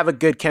 Yeah. They have a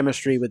good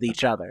chemistry with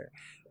each other,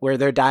 where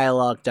their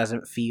dialogue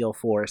doesn't feel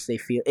forced.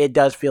 It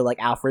does feel like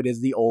Alfred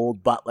is the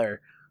old butler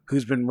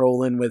who's been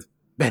rolling with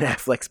Ben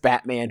Affleck's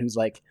Batman, who's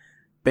like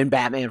been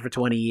Batman for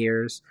 20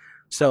 years.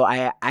 So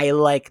I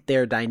like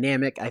their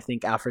dynamic. I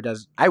think Alfred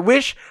does. I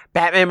wish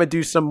Batman would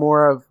do some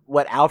more of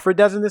what Alfred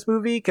does in this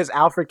movie, because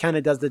Alfred kind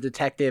of does the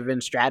detective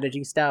and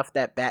strategy stuff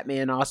that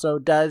Batman also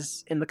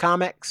does in the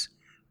comics.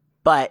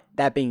 But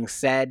that being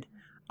said,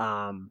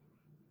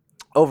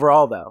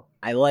 overall though,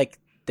 I like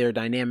their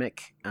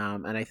dynamic,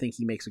 and I think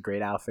he makes a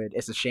great Alfred.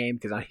 It's a shame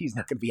because he's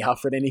not going to be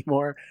Alfred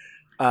anymore.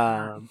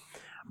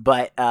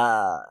 But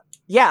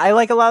yeah, I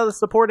like a lot of the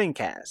supporting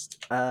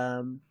cast.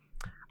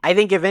 I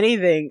think if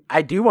anything,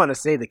 I do want to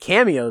say the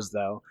cameos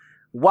though,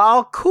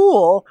 while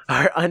cool,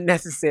 are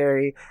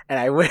unnecessary. And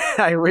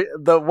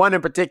the one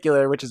in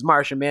particular, which is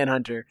Martian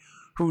Manhunter,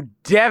 who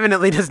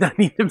definitely does not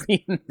need to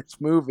be in this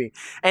movie.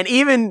 And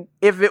even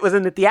if it was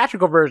in the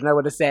theatrical version, I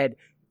would have said,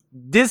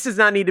 this does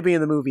not need to be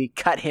in the movie.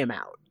 Cut him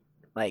out.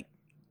 Like,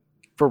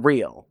 for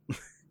real.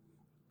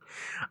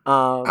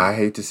 I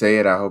hate to say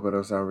it. I hope it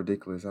don't sound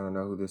ridiculous. I don't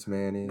know who this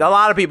man is. A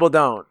lot of people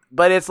don't,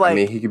 but it's like, I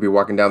mean, he could be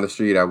walking down the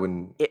street. I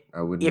wouldn't.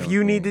 If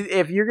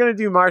you're gonna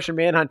do Martian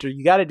Manhunter,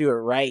 you got to do it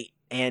right.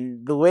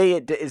 And the way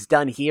it is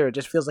done here, it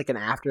just feels like an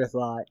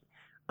afterthought.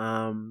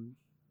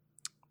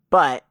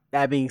 But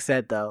that being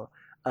said, though,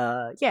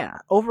 yeah,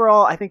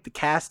 overall, I think the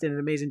cast did an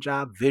amazing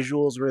job.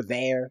 Visuals were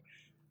there.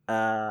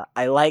 I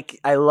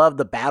love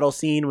the battle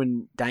scene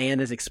when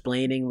Diana's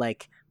explaining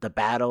like the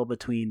battle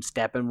between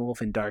Steppenwolf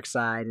and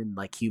Darkseid and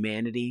like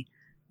humanity,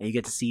 and you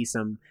get to see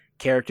some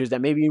characters that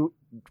maybe you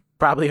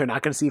probably are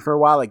not going to see for a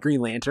while, like Green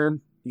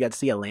Lantern. You got to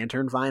see a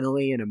Lantern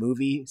finally in a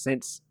movie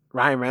since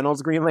Ryan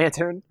Reynolds' Green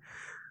Lantern,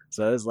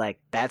 so it was like,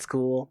 that's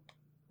cool.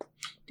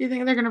 Do you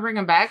think they're going to bring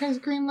him back as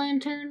Green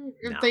Lantern?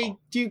 If they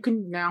do,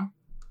 no.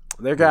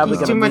 They're probably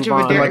going to move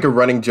on. It's like a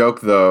running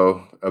joke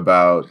though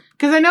about,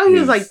 because I know he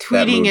was like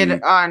tweeting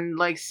it on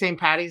like St.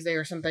 Patty's Day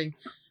or something.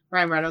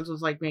 Ryan Reynolds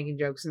was like making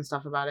jokes and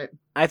stuff about it.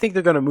 I think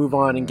they're going to move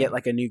on and get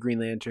like a new Green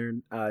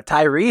Lantern.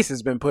 Tyrese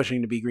has been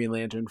pushing to be Green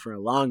Lantern for a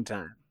long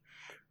time.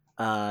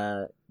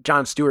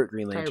 John Stewart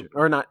Green Lantern.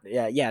 Or not,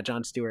 yeah,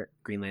 John Stewart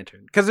Green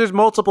Lantern. Because there's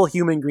multiple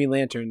human Green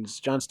Lanterns.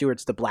 John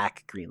Stewart's the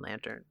black Green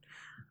Lantern.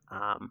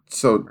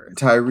 So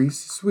Tyrese,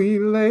 sweet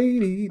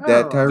lady.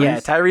 That Tyrese? Yeah,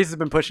 Tyrese has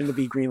been pushing to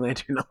be Green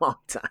Lantern a long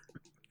time.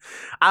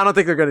 I don't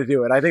think they're going to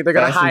do it. I think they're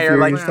going to hire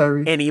like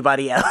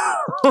anybody else.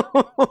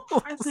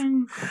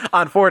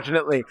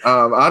 Unfortunately.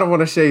 I don't want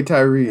to shade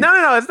Tyrese.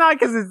 No. It's not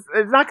because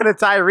it's not going to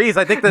Tyrese.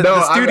 I think the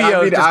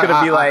studio is just going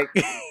to be like,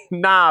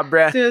 nah,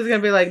 bruh. Studio's going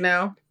to be like,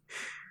 no.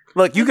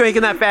 Look, you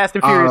making that Fast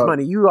and Furious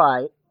money. You all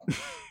right.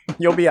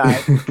 You'll be all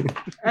right.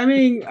 I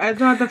mean, I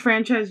thought the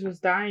franchise was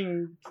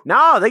dying.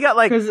 No, they got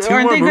like 2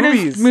 more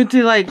movies. Move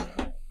to like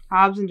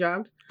Hobbs and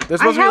Jobs. There's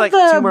supposed to be like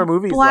 2 more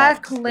movies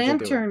Black left.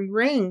 Lantern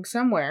ring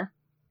somewhere.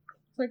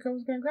 Like I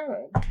was gonna grab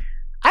it.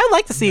 I would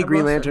like to see a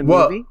Green Lantern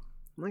movie.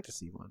 I'd like to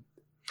see one.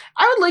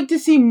 I would like to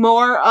see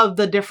more of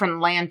the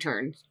different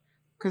lanterns,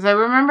 because I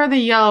remember the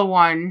yellow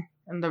one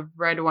and the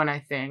red one. I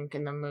think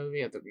in the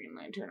movie of the Green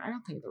Lantern. I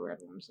don't think the red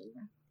one's in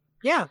there.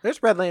 Yeah,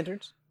 there's red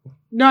lanterns.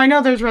 No, I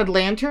know there's red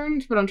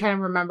lanterns, but I'm trying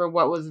to remember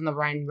what was in the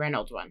Ryan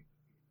Reynolds one.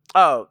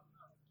 Oh,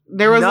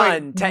 there was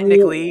none, like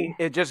technically.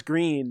 It's just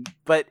green,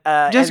 but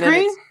just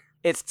green.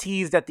 It's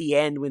teased at the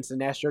end when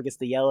Sinestro gets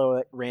the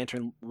yellow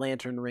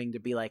lantern ring to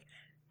be like,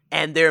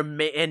 and they're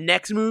in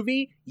next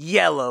movie,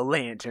 yellow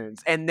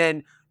lanterns. And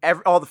then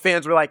all the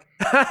fans were like,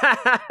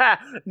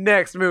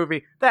 next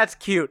movie, that's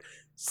cute.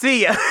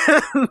 See ya.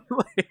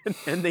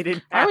 And they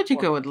didn't. Why would you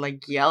go with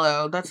like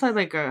yellow? That's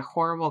like a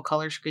horrible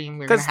color scheme.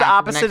 Because it's the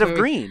opposite of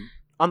green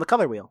on the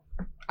color wheel.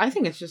 I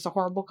think it's just a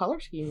horrible color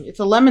scheme. It's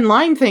a lemon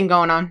lime thing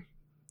going on.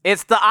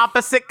 It's the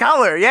opposite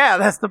color. Yeah,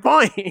 that's the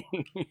point.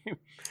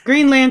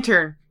 Green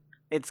Lantern.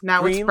 It's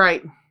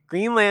bright.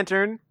 Green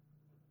Lantern.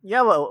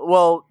 Yellow.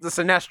 Well, the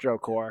Sinestro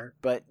Corps,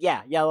 but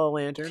yeah, yellow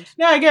lanterns.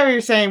 No, I get what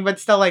you're saying, but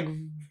still, like,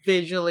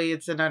 visually,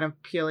 it's an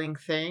unappealing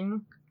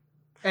thing.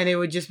 And it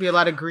would just be a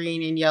lot of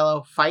green and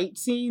yellow fight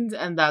scenes,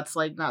 and that's,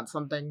 like, not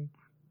something...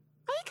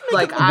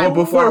 Like, well,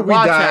 before we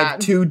dive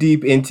too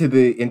deep into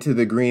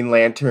the Green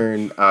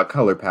Lantern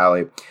color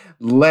palette,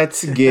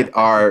 let's get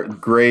our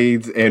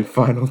grades and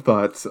final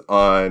thoughts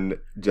on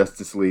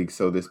Justice League,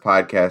 so this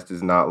podcast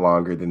is not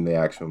longer than the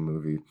actual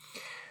movie.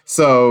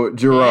 So,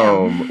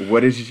 Jerome,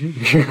 what is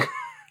your...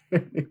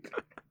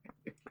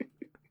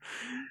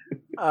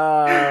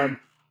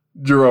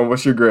 Jerome,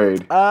 what's your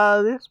grade?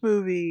 This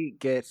movie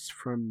gets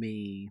from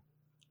me...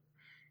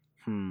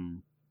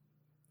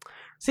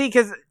 See,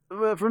 because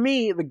for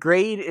me, the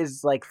grade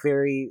is, like,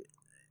 very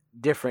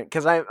different.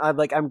 Because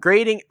I'm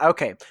grading...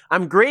 Okay,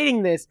 I'm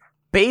grading this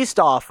based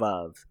off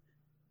of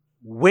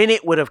when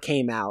it would have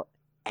came out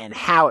and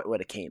how it would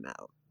have came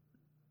out.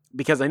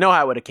 Because I know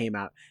how it would have came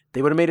out.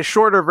 They would have made a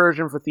shorter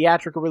version for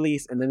theatrical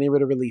release, and then they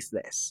would have released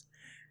this.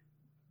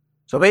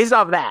 So based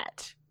off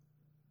that,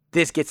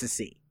 this gets a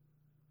C.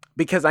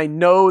 Because I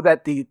know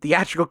that the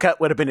theatrical cut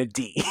would have been a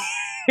D.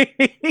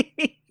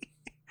 It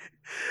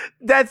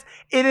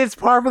is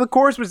par for the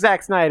course with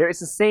Zack Snyder. It's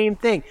the same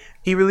thing.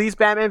 He released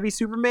Batman v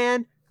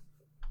Superman.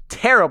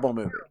 Terrible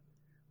movie.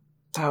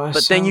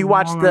 But then you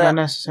watch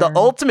the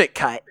ultimate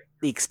cut,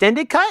 the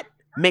extended cut,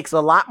 makes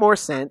a lot more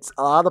sense.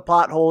 A lot of the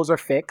plot holes are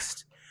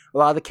fixed. A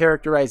lot of the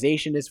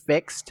characterization is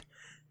fixed.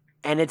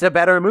 And it's a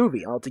better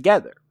movie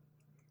altogether.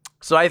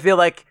 So I feel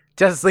like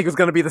Justice League was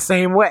going to be the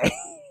same way.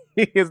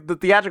 Because the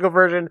theatrical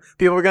version,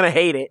 people are going to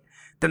hate it.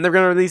 Then they're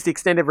going to release the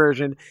extended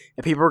version,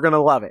 and people are going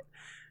to love it.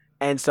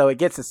 And so it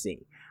gets a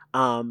C.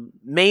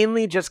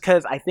 Mainly just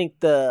because I think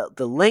the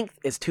length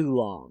is too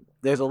long.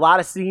 There's a lot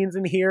of scenes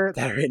in here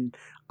that are in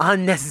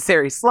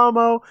unnecessary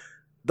slow-mo.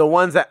 The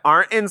ones that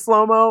aren't in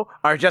slow-mo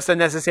are just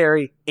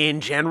unnecessary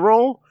in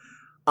general.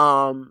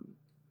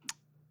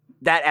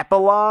 That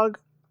epilogue,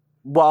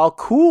 while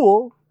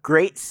cool,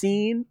 great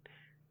scene.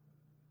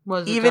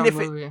 Even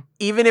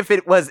if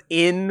it was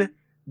in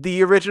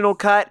the original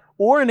cut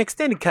or an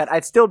extended cut,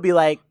 I'd still be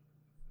like,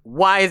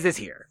 why is this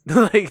here?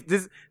 Like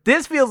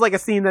this feels like a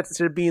scene that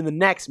should be in the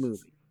next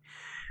movie.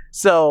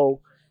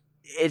 So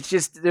it's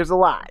just, there's a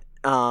lot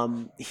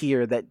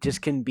here that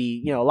just can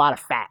be, a lot of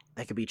fat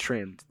that could be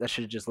trimmed. That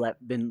should have just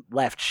been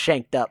left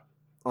shanked up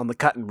on the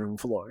cutting room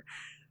floor.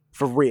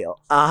 For real.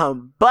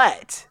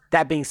 But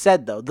that being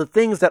said, though, the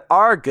things that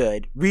are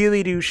good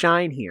really do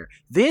shine here.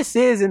 This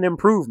is an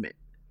improvement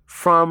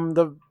from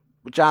the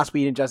Joss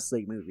Whedon Justice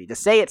League movie. To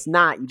say it's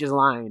not, you're just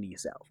lying to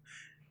yourself.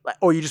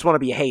 Or you just want to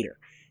be a hater.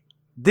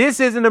 This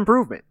is an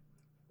improvement.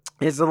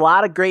 There's a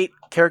lot of great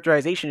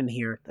characterization in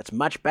here that's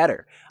much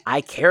better.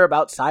 I care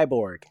about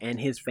Cyborg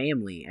and his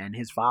family and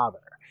his father.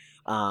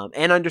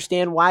 And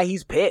understand why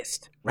he's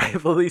pissed.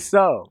 Rightfully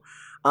so.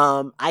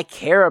 I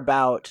care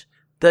about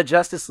the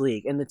Justice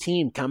League and the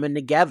team coming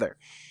together.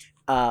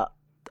 A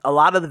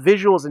lot of the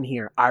visuals in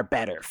here are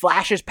better.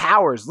 Flash's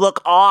powers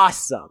look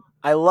awesome.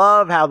 I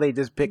love how they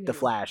just picked the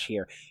Flash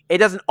here. It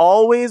doesn't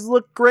always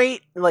look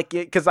great,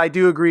 because I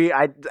do agree.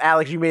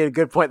 Alex, you made a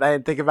good point that I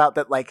didn't think about,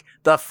 that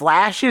the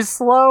Flash is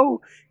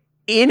slow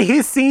in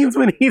his scenes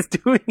when he's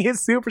doing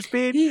his super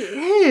speed. He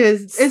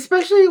is,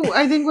 especially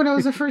I think when it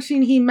was the first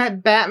scene he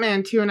met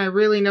Batman too, and I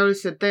really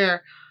noticed it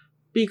there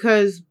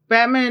because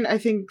Batman, I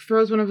think,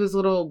 throws one of his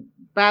little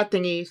bat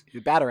thingies.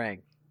 Your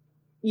Batarang.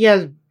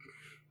 Yes,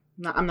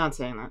 no, I'm not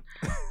saying that.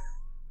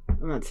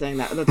 I'm not saying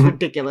that. That's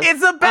ridiculous.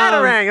 It's a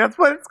Batarang. That's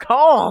what it's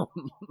called.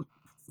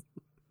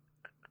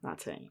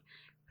 Not saying.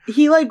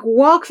 He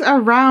walks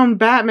around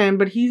Batman,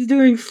 but he's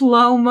doing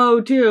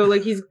slow-mo too.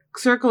 He's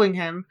circling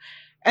him.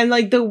 And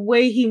the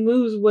way he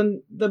moves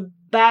when the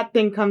bat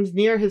thing comes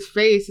near his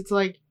face, it's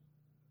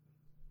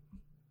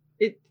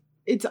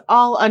it's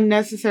all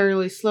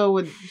unnecessarily slow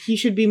when he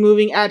should be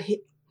moving at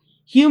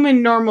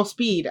human normal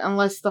speed,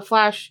 unless the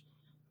Flash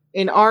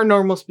in our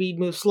normal speed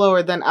moves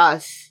slower than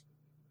us.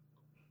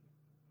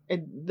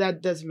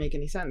 That doesn't make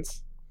any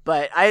sense.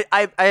 But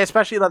I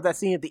especially love that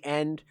scene at the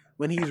end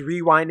when he's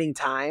rewinding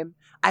time.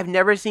 I've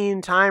never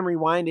seen time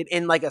rewinded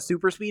in a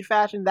super speed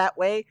fashion that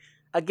way.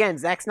 Again,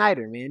 Zack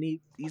Snyder, man,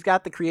 he's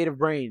got the creative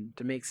brain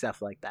to make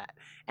stuff like that,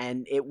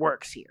 and it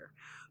works here.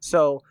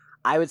 So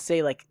I would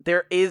say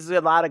there is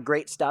a lot of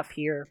great stuff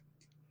here.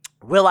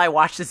 Will I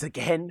watch this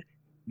again?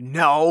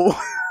 No.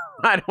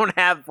 I don't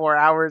have 4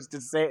 hours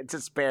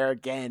to spare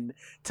again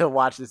to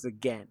watch this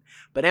again.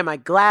 But am I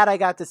glad I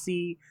got to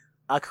see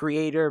a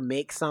creator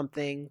make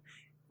something,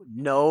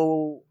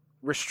 no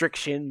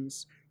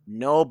restrictions,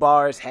 no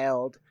bars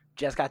held,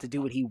 just got to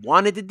do what he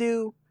wanted to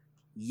do?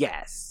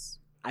 Yes.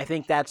 I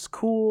think that's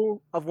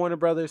cool of Warner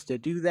Brothers to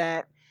do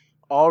that.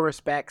 All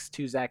respects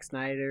to Zack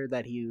Snyder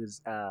that he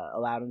was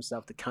allowed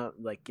himself to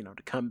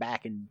come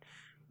back and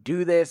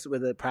do this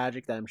with a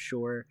project that I'm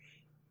sure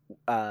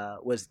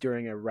was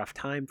during a rough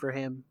time for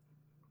him.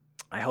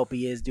 I hope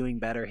he is doing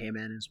better, him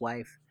and his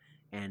wife.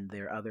 And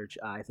their other,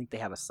 I think they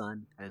have a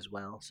son as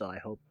well. So I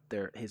hope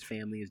his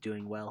family is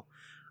doing well.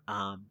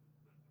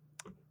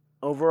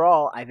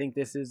 Overall, I think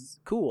this is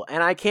cool.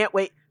 And I can't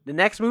wait. The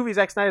next movie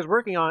Zack Snyder's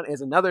working on is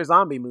another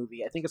zombie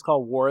movie. I think it's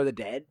called War of the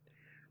Dead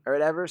or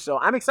whatever. So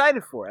I'm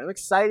excited for it. I'm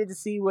excited to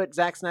see what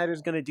Zack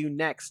Snyder's going to do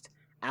next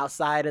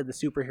outside of the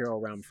superhero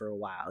realm for a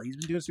while. He's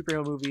been doing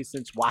superhero movies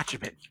since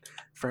Watchmen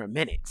for a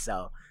minute.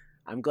 So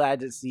I'm glad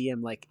to see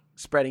him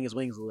spreading his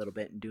wings a little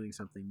bit and doing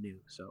something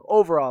new. So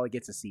overall, it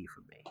gets a C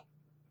from me.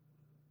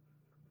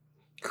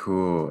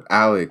 Cool.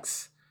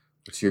 Alex,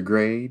 what's your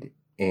grade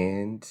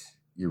and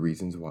your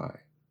reasons why?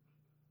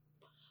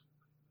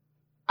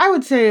 I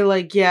would say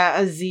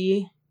a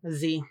Z. A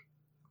Z.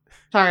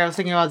 Sorry, I was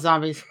thinking about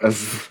zombies. I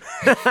was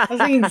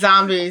thinking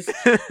zombies.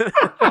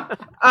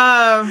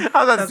 I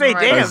was about to say,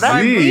 damn.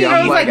 Z.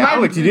 I'm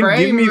Alex, you didn't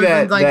give me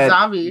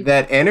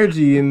that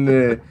energy in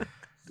the...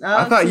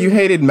 I thought you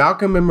hated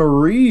Malcolm and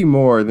Marie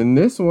more than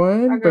this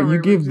one, but you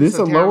give this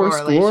a lower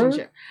score?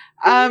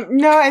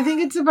 No, I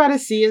think it's about a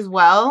C as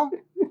well.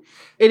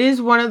 It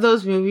is one of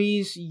those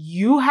movies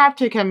you have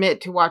to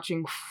commit to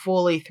watching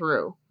fully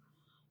through.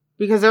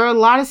 Because there are a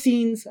lot of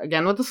scenes,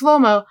 again with the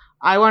slow-mo,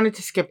 I wanted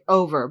to skip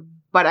over.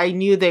 But I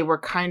knew they were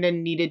kind of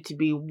needed to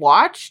be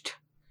watched.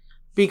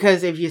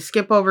 Because if you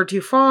skip over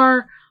too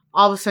far,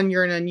 all of a sudden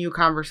you're in a new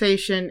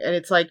conversation. And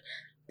it's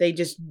they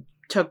just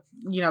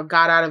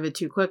got out of it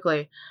too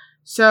quickly.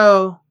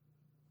 So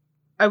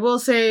I will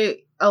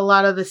say a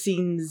lot of the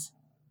scenes,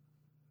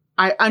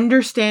 I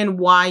understand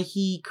why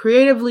he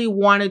creatively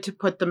wanted to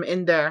put them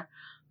in there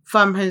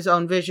from his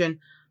own vision.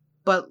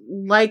 But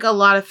like a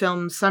lot of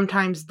films,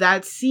 sometimes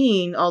that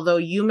scene, although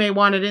you may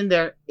want it in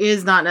there,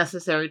 is not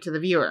necessary to the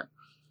viewer.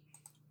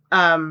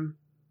 I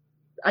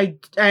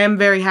am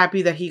very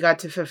happy that he got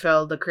to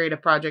fulfill the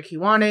creative project he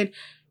wanted.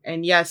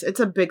 And yes, it's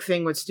a big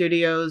thing with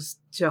studios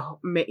to,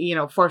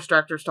 force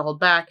directors to hold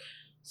back.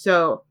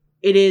 So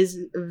it is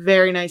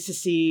very nice to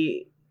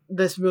see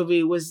this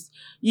movie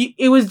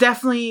it was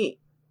definitely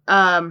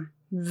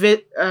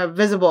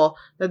visible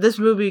that this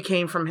movie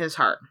came from his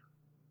heart.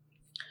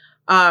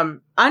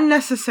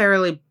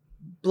 Unnecessarily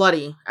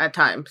bloody at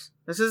times.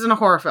 This isn't a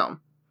horror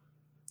film.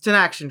 It's an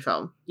action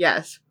film,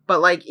 yes.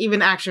 But, like,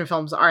 even action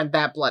films aren't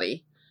that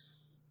bloody.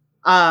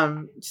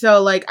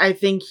 So, like, I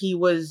think he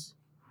was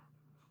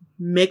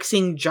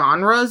mixing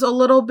genres a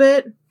little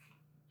bit.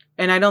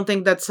 And I don't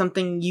think that's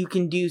something you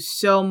can do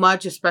so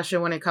much, especially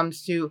when it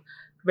comes to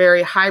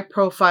very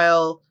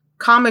high-profile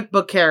comic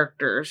book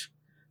characters,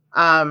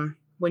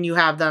 when you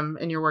have them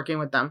and you're working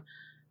with them.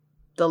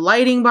 The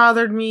lighting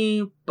bothered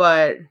me,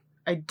 but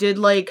I did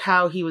like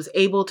how he was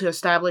able to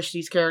establish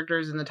these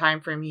characters in the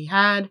time frame he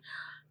had.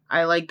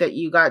 I like that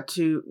you got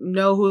to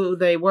know who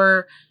they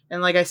were.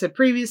 And like I said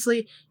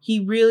previously, he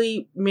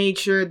really made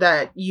sure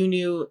that you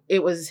knew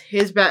it was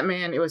his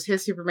Batman, it was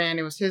his Superman,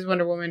 it was his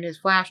Wonder Woman, his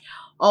Flash,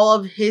 all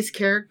of his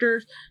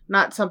characters,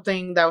 not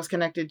something that was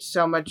connected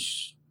so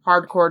much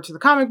hardcore to the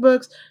comic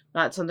books,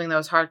 not something that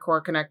was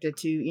hardcore connected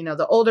to,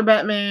 the older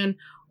Batman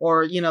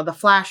or, the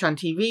Flash on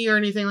TV or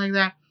anything like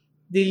that.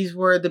 These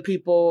were the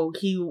people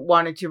he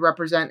wanted to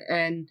represent,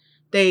 and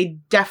they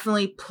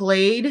definitely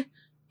played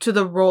to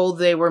the role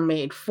they were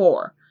made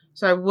for.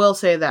 So I will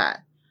say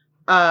that.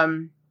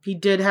 He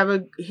did have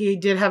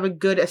a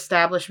good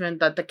establishment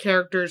that the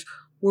characters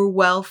were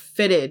well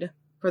fitted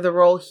for the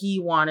role he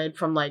wanted,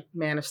 from like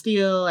Man of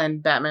Steel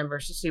and Batman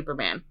vs.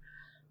 Superman.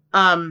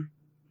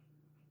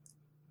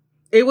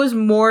 It was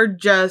more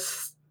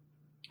just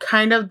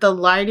kind of the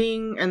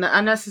lighting and the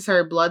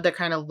unnecessary blood that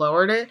kind of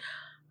lowered it.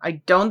 I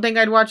don't think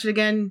I'd watch it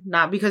again,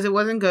 not because it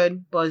wasn't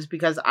good, but it's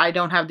because I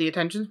don't have the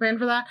attention span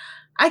for that.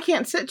 I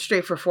can't sit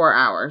straight for 4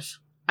 hours.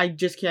 I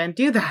just can't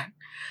do that.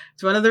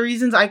 It's one of the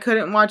reasons I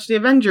couldn't watch the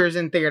Avengers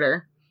in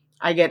theater.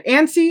 I get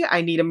antsy,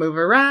 I need to move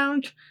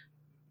around,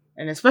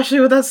 and especially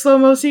with that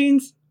slow-mo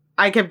scenes,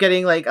 I kept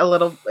getting like I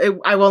won't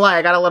lie,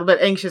 I got a little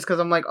bit anxious because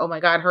I'm like, oh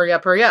my god, hurry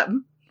up.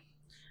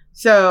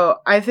 So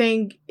I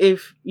think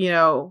if,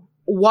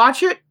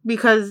 watch it,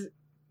 because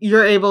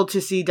you're able to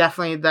see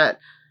definitely that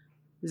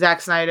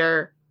Zach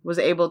Snyder was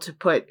able to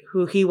put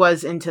who he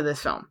was into this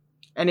film.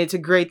 And it's a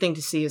great thing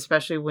to see,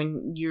 especially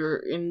when you're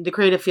in the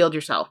creative field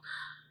yourself.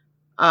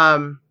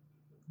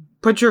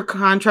 Put your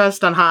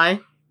contrast on high,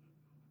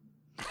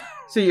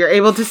 so you're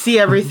able to see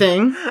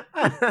everything.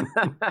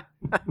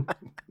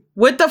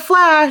 With the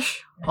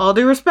Flash, all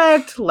due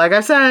respect, like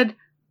I said,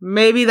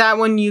 maybe that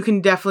one you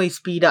can definitely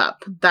speed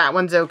up. That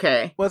one's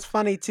okay. What's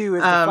funny, too,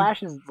 is the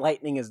Flash's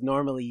lightning is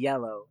normally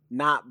yellow,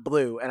 not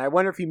blue. And I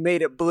wonder if he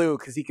made it blue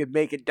because he could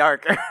make it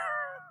darker.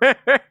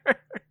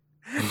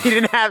 He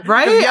didn't have...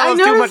 Right? Yellow's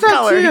too much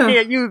color. Too. He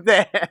can't use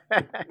that.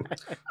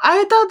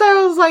 I thought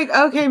that was like,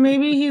 okay,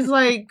 maybe he's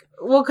like...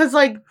 Well, because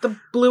like the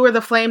bluer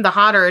the flame, the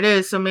hotter it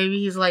is. So maybe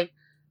he's like...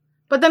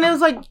 But then it was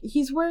like,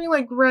 he's wearing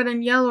like red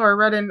and yellow or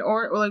red and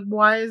orange. Like,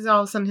 why is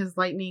all of a sudden his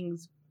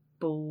lightning's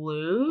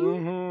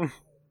blue?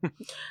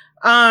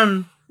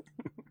 Mm-hmm.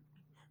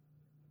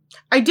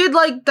 I did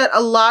like that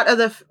a lot of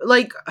the...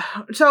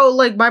 So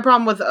like my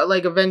problem with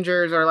like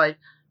Avengers or like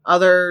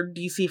other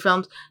DC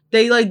films,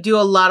 they like do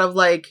a lot of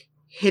like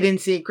hidden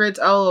secrets.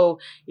 Oh,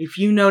 if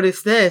you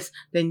notice this,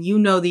 then you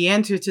know the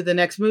answer to the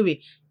next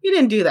movie. He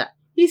didn't do that.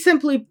 He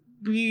simply,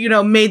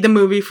 made the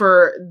movie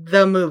for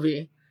the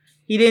movie.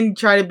 He didn't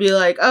try to be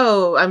like,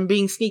 oh, I'm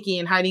being sneaky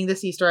and hiding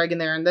this Easter egg in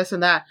there and this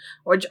and that.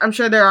 Which I'm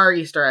sure there are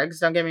Easter eggs,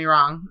 don't get me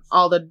wrong.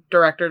 All the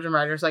directors and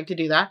writers like to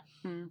do that.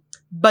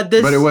 But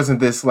it wasn't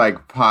this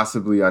like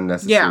possibly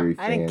unnecessary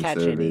fan I didn't catch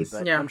service.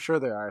 any, but I'm sure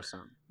there are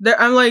some.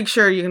 I'm like,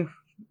 sure, you can...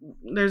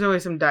 There's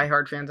always some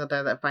diehard fans out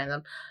there that find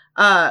them.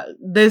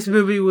 This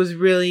movie was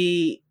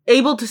really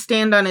able to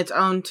stand on its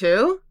own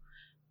too,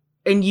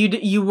 and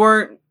you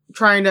weren't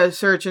trying to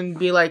search and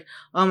be like,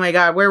 oh my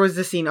god, where was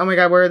this scene? Oh my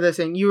god, where was this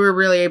scene? You were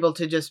really able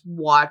to just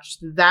watch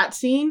that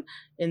scene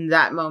in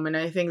that moment.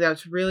 I think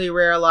that's really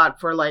rare a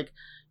lot for like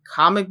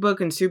comic book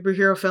and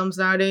superhero films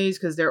nowadays,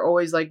 because they're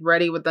always like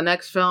ready with the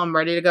next film,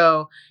 ready to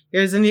go.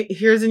 Here's a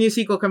new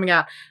sequel coming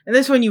out, and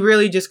this one you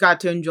really just got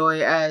to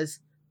enjoy as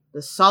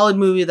the solid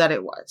movie that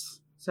it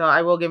was. So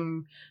I will give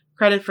him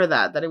credit for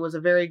that it was a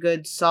very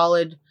good,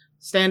 solid,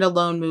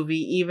 standalone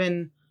movie,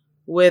 even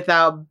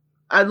without,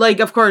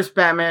 of course,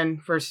 Batman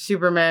vs.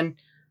 Superman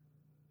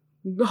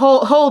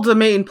holds a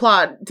main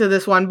plot to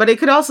this one, but it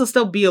could also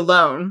still be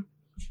alone.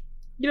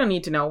 You don't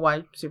need to know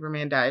why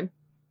Superman died.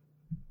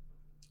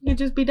 He could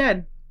just be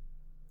dead.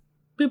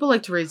 People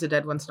like to raise the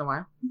dead once in a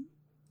while.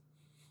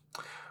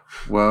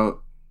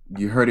 Well,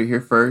 you heard it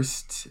here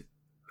first.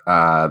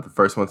 The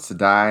first ones to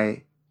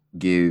die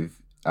give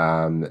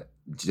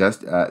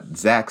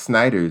Zack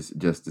Snyder's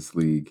Justice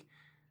League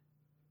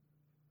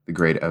the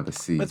grade of a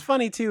C. What's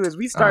funny too is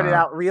we started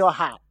out real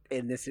hot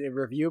in this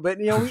review, but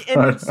we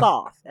ended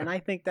soft, and I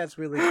think that's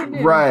really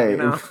cool,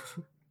 right.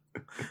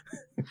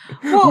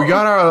 We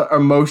got our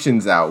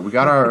emotions out.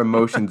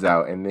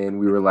 And then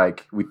we were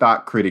like, we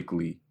thought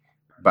critically,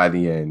 by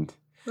the end.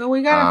 Well,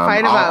 we gotta fight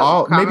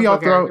about maybe I'll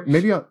throw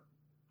characters.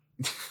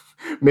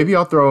 maybe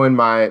I'll throw in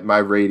my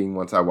rating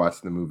once I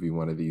watch the movie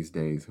one of these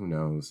days. Who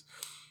knows?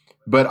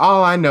 But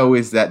all I know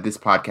is that this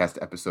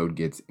podcast episode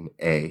gets an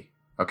A.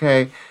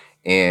 Okay,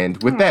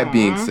 and with that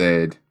being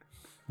said,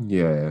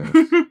 yeah.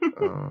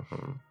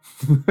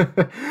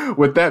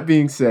 With that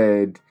being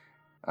said,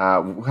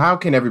 how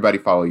can everybody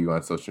follow you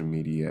on social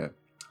media?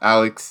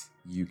 Alex,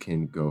 you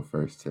can go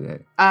first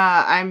today.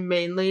 I'm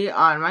mainly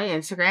on my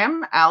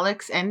Instagram,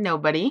 Alex and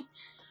Nobody.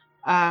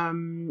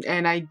 And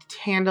I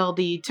handle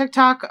the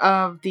TikTok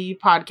of the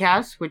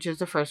podcast, which is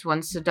the First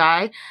Ones to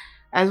Die,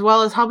 as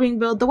well as helping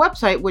build the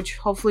website, which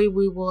hopefully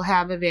we will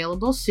have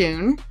available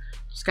soon.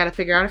 Just got to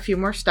figure out a few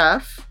more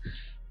stuff.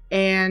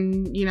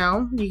 And, you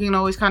know, you can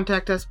always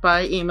contact us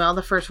by email,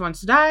 The First Ones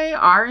to Die,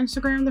 our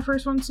Instagram, The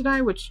First Ones to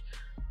Die, which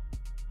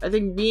I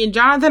think me and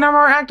Jonathan are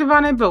more active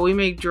on it, but we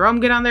make Jerome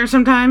get on there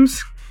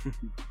sometimes.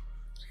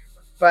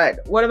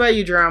 But what about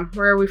you, Jerome?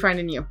 Where are we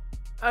finding you?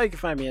 You can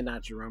find me at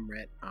Not Jerome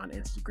Rhett on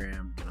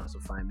Instagram. You can also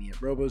find me at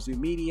RoboZoo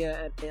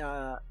Media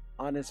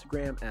on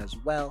Instagram as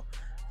well.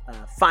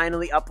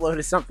 Finally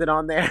uploaded something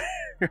on there.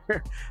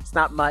 It's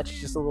not much,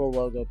 just a little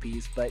logo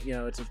piece, but you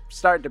know, it's a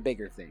start to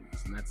bigger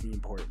things, and that's the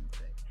important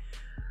thing.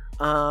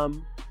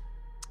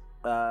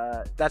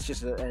 That's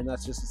just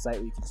a site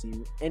where you can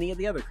see any of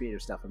the other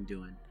creative stuff I'm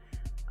doing.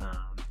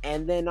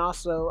 And then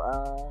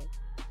also,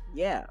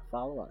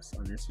 follow us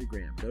on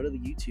Instagram. Go to the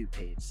YouTube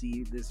page,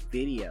 see this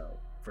video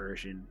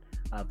version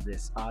of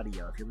this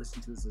audio. If you're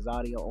listening to this as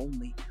audio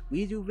only,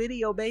 we do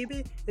video,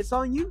 baby. It's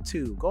on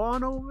YouTube. Go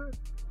on over,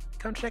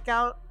 come check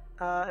out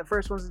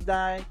First Ones to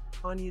Die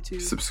on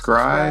YouTube.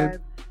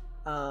 Subscribe.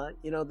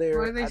 You know,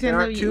 there aren't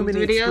the too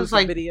many videos,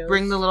 like videos.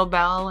 Ring the little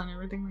bell and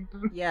everything like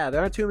that. Yeah,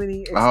 there aren't too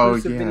many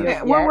exclusive videos.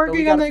 Yeah, we're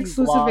working on the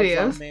exclusive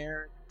videos. On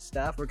there,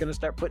 stuff. We're gonna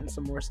start putting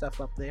some more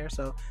stuff up there.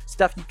 So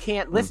stuff you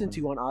can't listen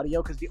to on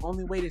audio because the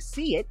only way to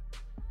see it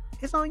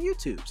is on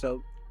YouTube.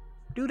 So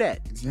do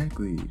that.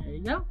 Exactly. There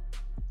you go.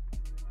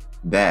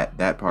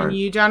 That part. And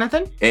you,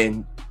 Jonathan?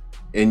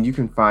 And you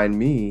can find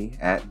me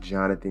at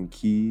Jonathan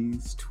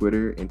Keys,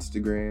 Twitter,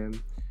 Instagram,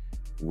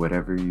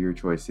 whatever your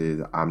choice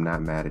is. I'm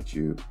not mad at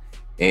you.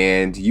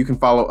 And you can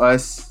follow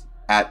us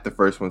at The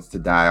First Ones to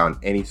Die on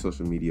any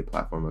social media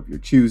platform of your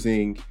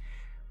choosing.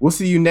 We'll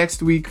see you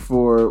next week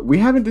we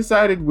haven't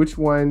decided which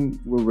one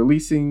we're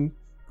releasing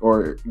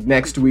or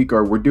next week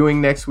or we're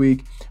doing next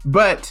week,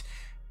 but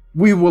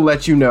we will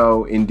let you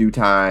know in due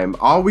time.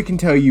 All we can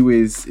tell you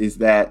is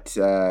that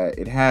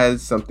it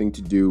has something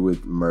to do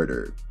with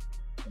murder.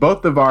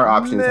 Both of our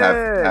options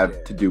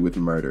have to do with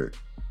murder.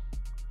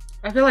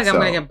 I feel like I'm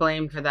going to get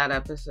blamed for that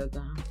episode,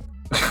 though.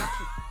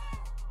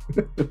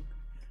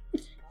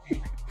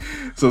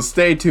 So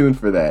stay tuned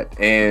for that.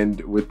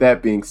 And with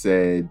that being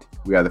said,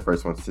 we are The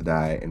First Ones to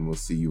Die, and we'll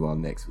see you all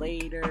next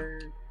week.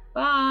 Later.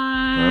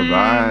 Bye.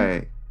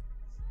 Bye-bye.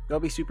 Go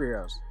be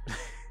superheroes.